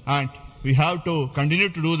 and we have to continue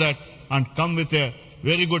to do that and come with a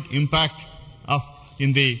very good impact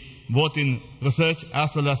both in research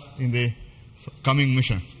as well as in the coming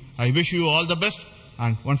missions. I wish you all the best,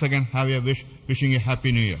 and once again wishing a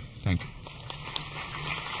happy new year. Thank you.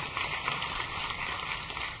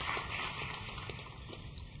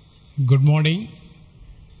 Good morning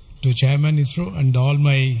to Chairman ISRO and all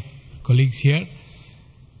my colleagues here.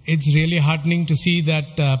 It's really heartening to see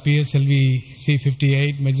that PSLV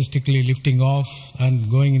C58 majestically lifting off and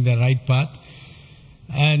going in the right path.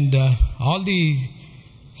 And all the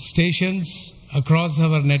stations across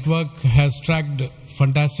our network has tracked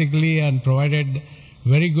fantastically and provided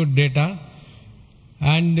very good data.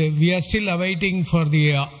 And we are still awaiting for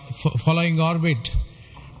the following orbit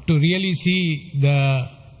to really see the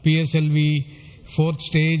PSLV fourth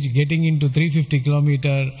stage getting into 350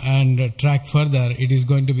 kilometer and track further. It is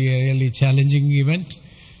going to be a really challenging event.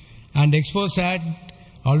 And XPoSat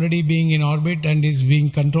already being in orbit and is being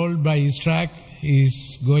controlled by ISTRAC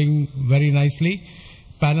is going very nicely.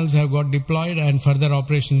 Panels have got deployed and further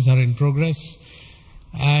operations are in progress.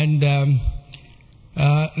 And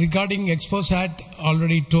regarding XPoSat,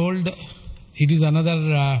 already told, it is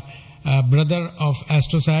another brother of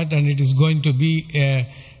AstroSat, and it is going to be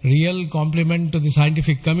a real compliment to the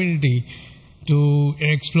scientific community to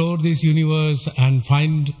explore this universe and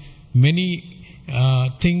find many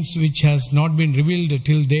things which has not been revealed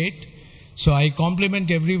till date. So I compliment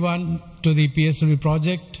everyone to the PSLV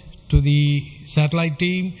project, to the satellite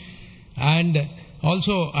team, and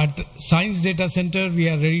also at Science Data Center we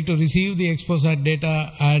are ready to receive the XPoSat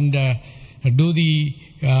data and do the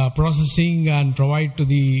processing and provide to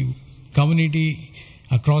the community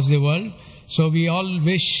across the world. So we all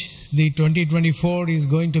wish the 2024 is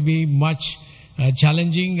going to be much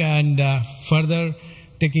challenging and further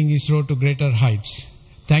taking ISRO to greater heights.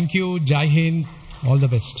 Thank you. Jai Hind. All the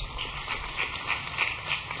best.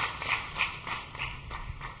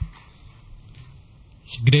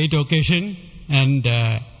 It's a great occasion, and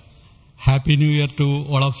Happy New Year to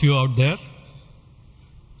all of you out there.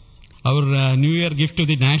 Our New Year gift to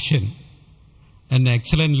the nation, an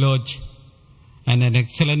excellent launch and an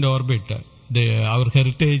excellent orbit. Our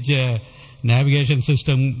heritage navigation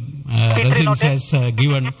system Resins has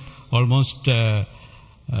given almost an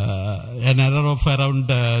error of around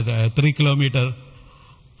 3 kilometers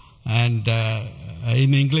and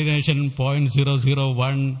in inclination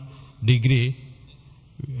 0.001 degree,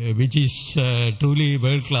 which is truly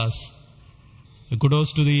world class.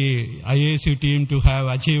 Kudos to the IASU team to have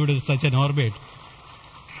achieved such an orbit.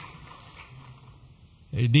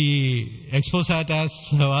 The XPoSat,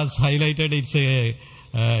 as was highlighted, it's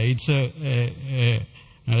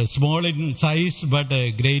a small in size but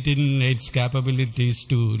great in its capabilities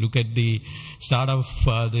to look at the start of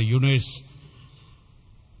the universe.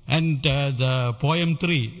 And the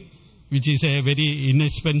POEM-3, which is a very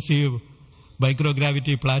inexpensive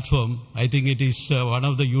microgravity platform, I think it is one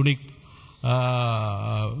of the unique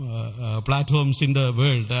platforms in the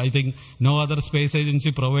world. I think no other space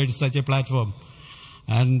agency provides such a platform.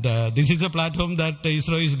 And this is a platform that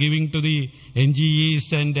ISRO is giving to the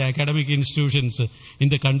NGEs and academic institutions in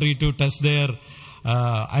the country to test their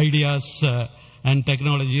ideas and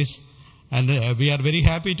technologies. And we are very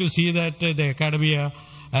happy to see that the academia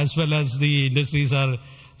as well as the industries are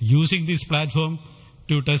using this platform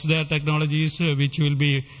to test their technologies, which will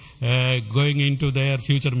be going into their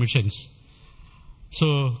future missions.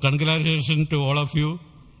 So congratulations to all of you,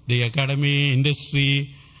 the academy,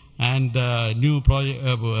 industry, and the new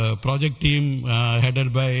project team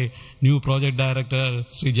headed by new project director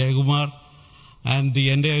Sri Jayakumar, and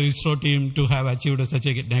the entire ISRO team to have achieved such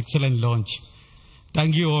an excellent launch.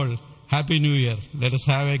 Thank you all. Happy New Year. Let us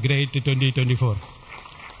have a great 2024.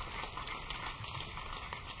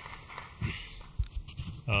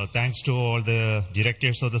 Thanks to all the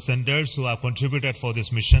directors of the centers who have contributed for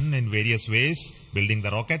this mission in various ways, building the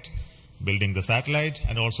rocket, building the satellite,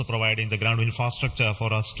 and also providing the ground infrastructure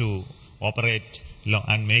for us to operate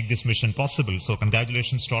and make this mission possible. So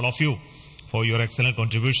congratulations to all of you for your excellent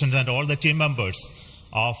contributions, and all the team members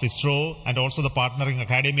of ISRO and also the partnering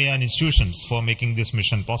academia and institutions for making this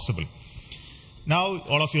mission possible. Now,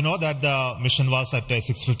 all of you know that the mission was at a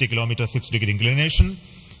 650 kilometer, 6 degree inclination,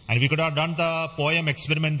 and we could have done the POEM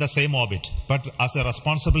experiment in the same orbit. But as a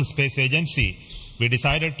responsible space agency, we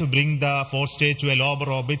decided to bring the fourth stage to a lower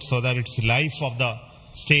orbit so that its life of the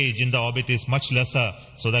stage in the orbit is much lesser,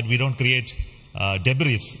 so that we don't create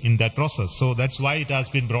debris in that process. So that's why it has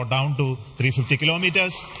been brought down to 350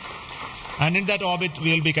 kilometers. And in that orbit,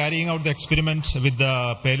 we will be carrying out the experiment with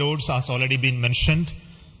the payloads as already been mentioned.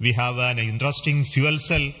 We have an interesting fuel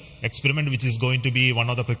cell experiment which is going to be one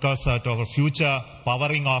of the precursor to our future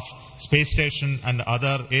powering of space station and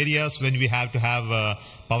other areas when we have to have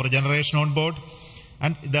power generation on board.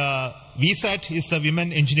 And the VSAT is the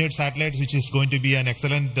Women Engineered Satellite, which is going to be an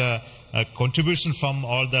excellent contribution from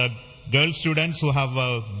all the girl students who have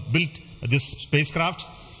built this spacecraft.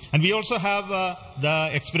 And we also have the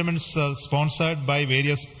experiments sponsored by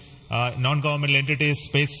various non-governmental entities,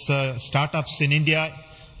 space startups in India,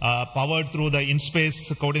 powered through the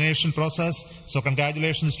InSpace coordination process. So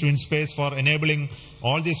congratulations to InSpace for enabling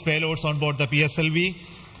all these payloads on board the PSLV.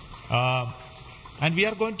 And we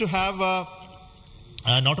are going to have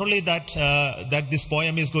not only that this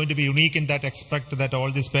poem is going to be unique in that aspect that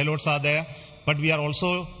all these payloads are there, but we are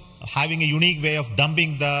also having a unique way of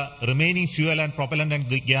dumping the remaining fuel and propellant and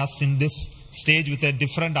gas in this stage with a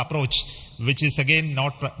different approach, which is again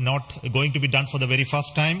not going to be done for the very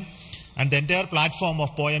first time. And the entire platform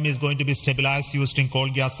of POEM is going to be stabilized using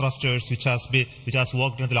cold gas thrusters, which has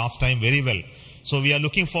worked in the last time very well. So we are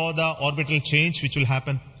looking for the orbital change, which will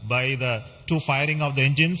happen by the two firing of the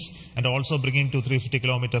engines and also bringing to 350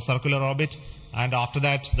 kilometer circular orbit. And after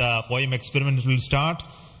that, the POEM experiment will start.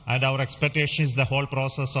 And our expectation is the whole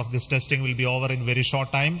process of this testing will be over in very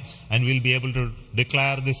short time, and we'll be able to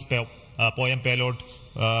declare this POEM payload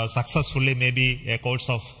successfully, maybe a course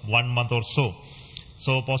of 1 month or so.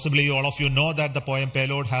 So possibly all of you know that the POEM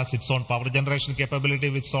payload has its own power generation capability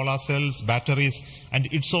with solar cells, batteries, and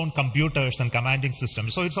its own computers and commanding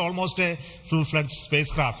systems. So it's almost a full-fledged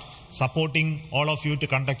spacecraft supporting all of you to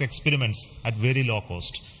conduct experiments at very low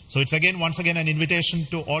cost. So it's once again an invitation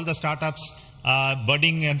to all the startups,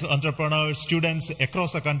 budding entrepreneurs, students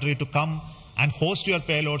across the country to come and host your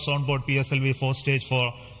payloads on board PSLV 4 stage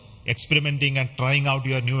for experimenting and trying out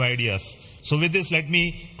your new ideas. So with this, let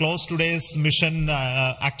me close today's mission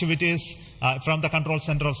activities from the control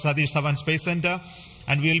center of Satish Dhawan Space Center.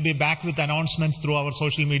 And we'll be back with announcements through our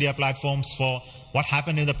social media platforms for what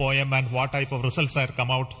happened in the POEM and what type of results are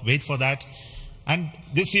come out. Wait for that. And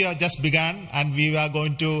this year just began, and we are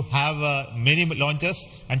going to have many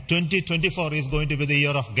launches, and 2024 is going to be the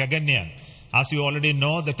year of Gaganyaan. As you already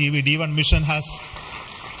know, the TV-D1 mission has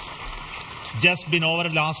just been over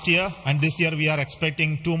last year, and this year we are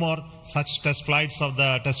expecting 2 more such test flights of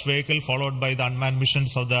the test vehicle, followed by the unmanned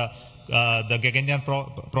missions of the Gaganyaan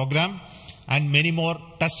program, and many more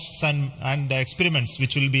tests and experiments,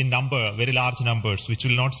 which will be in very large numbers, which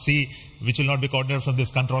will not be coordinated from this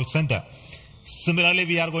control center. Similarly,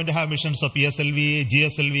 we are going to have missions of PSLV,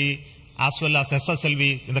 GSLV, as well as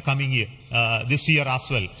SSLV in the coming year, this year as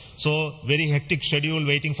well. So very hectic schedule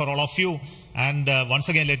waiting for all of you. And once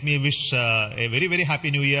again, let me wish a very, very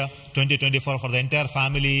happy new year 2024 for the entire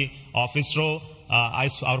family of ISRO,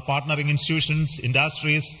 our partnering institutions,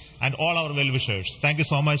 industries, and all our well-wishers. Thank you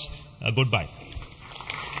so much. Goodbye.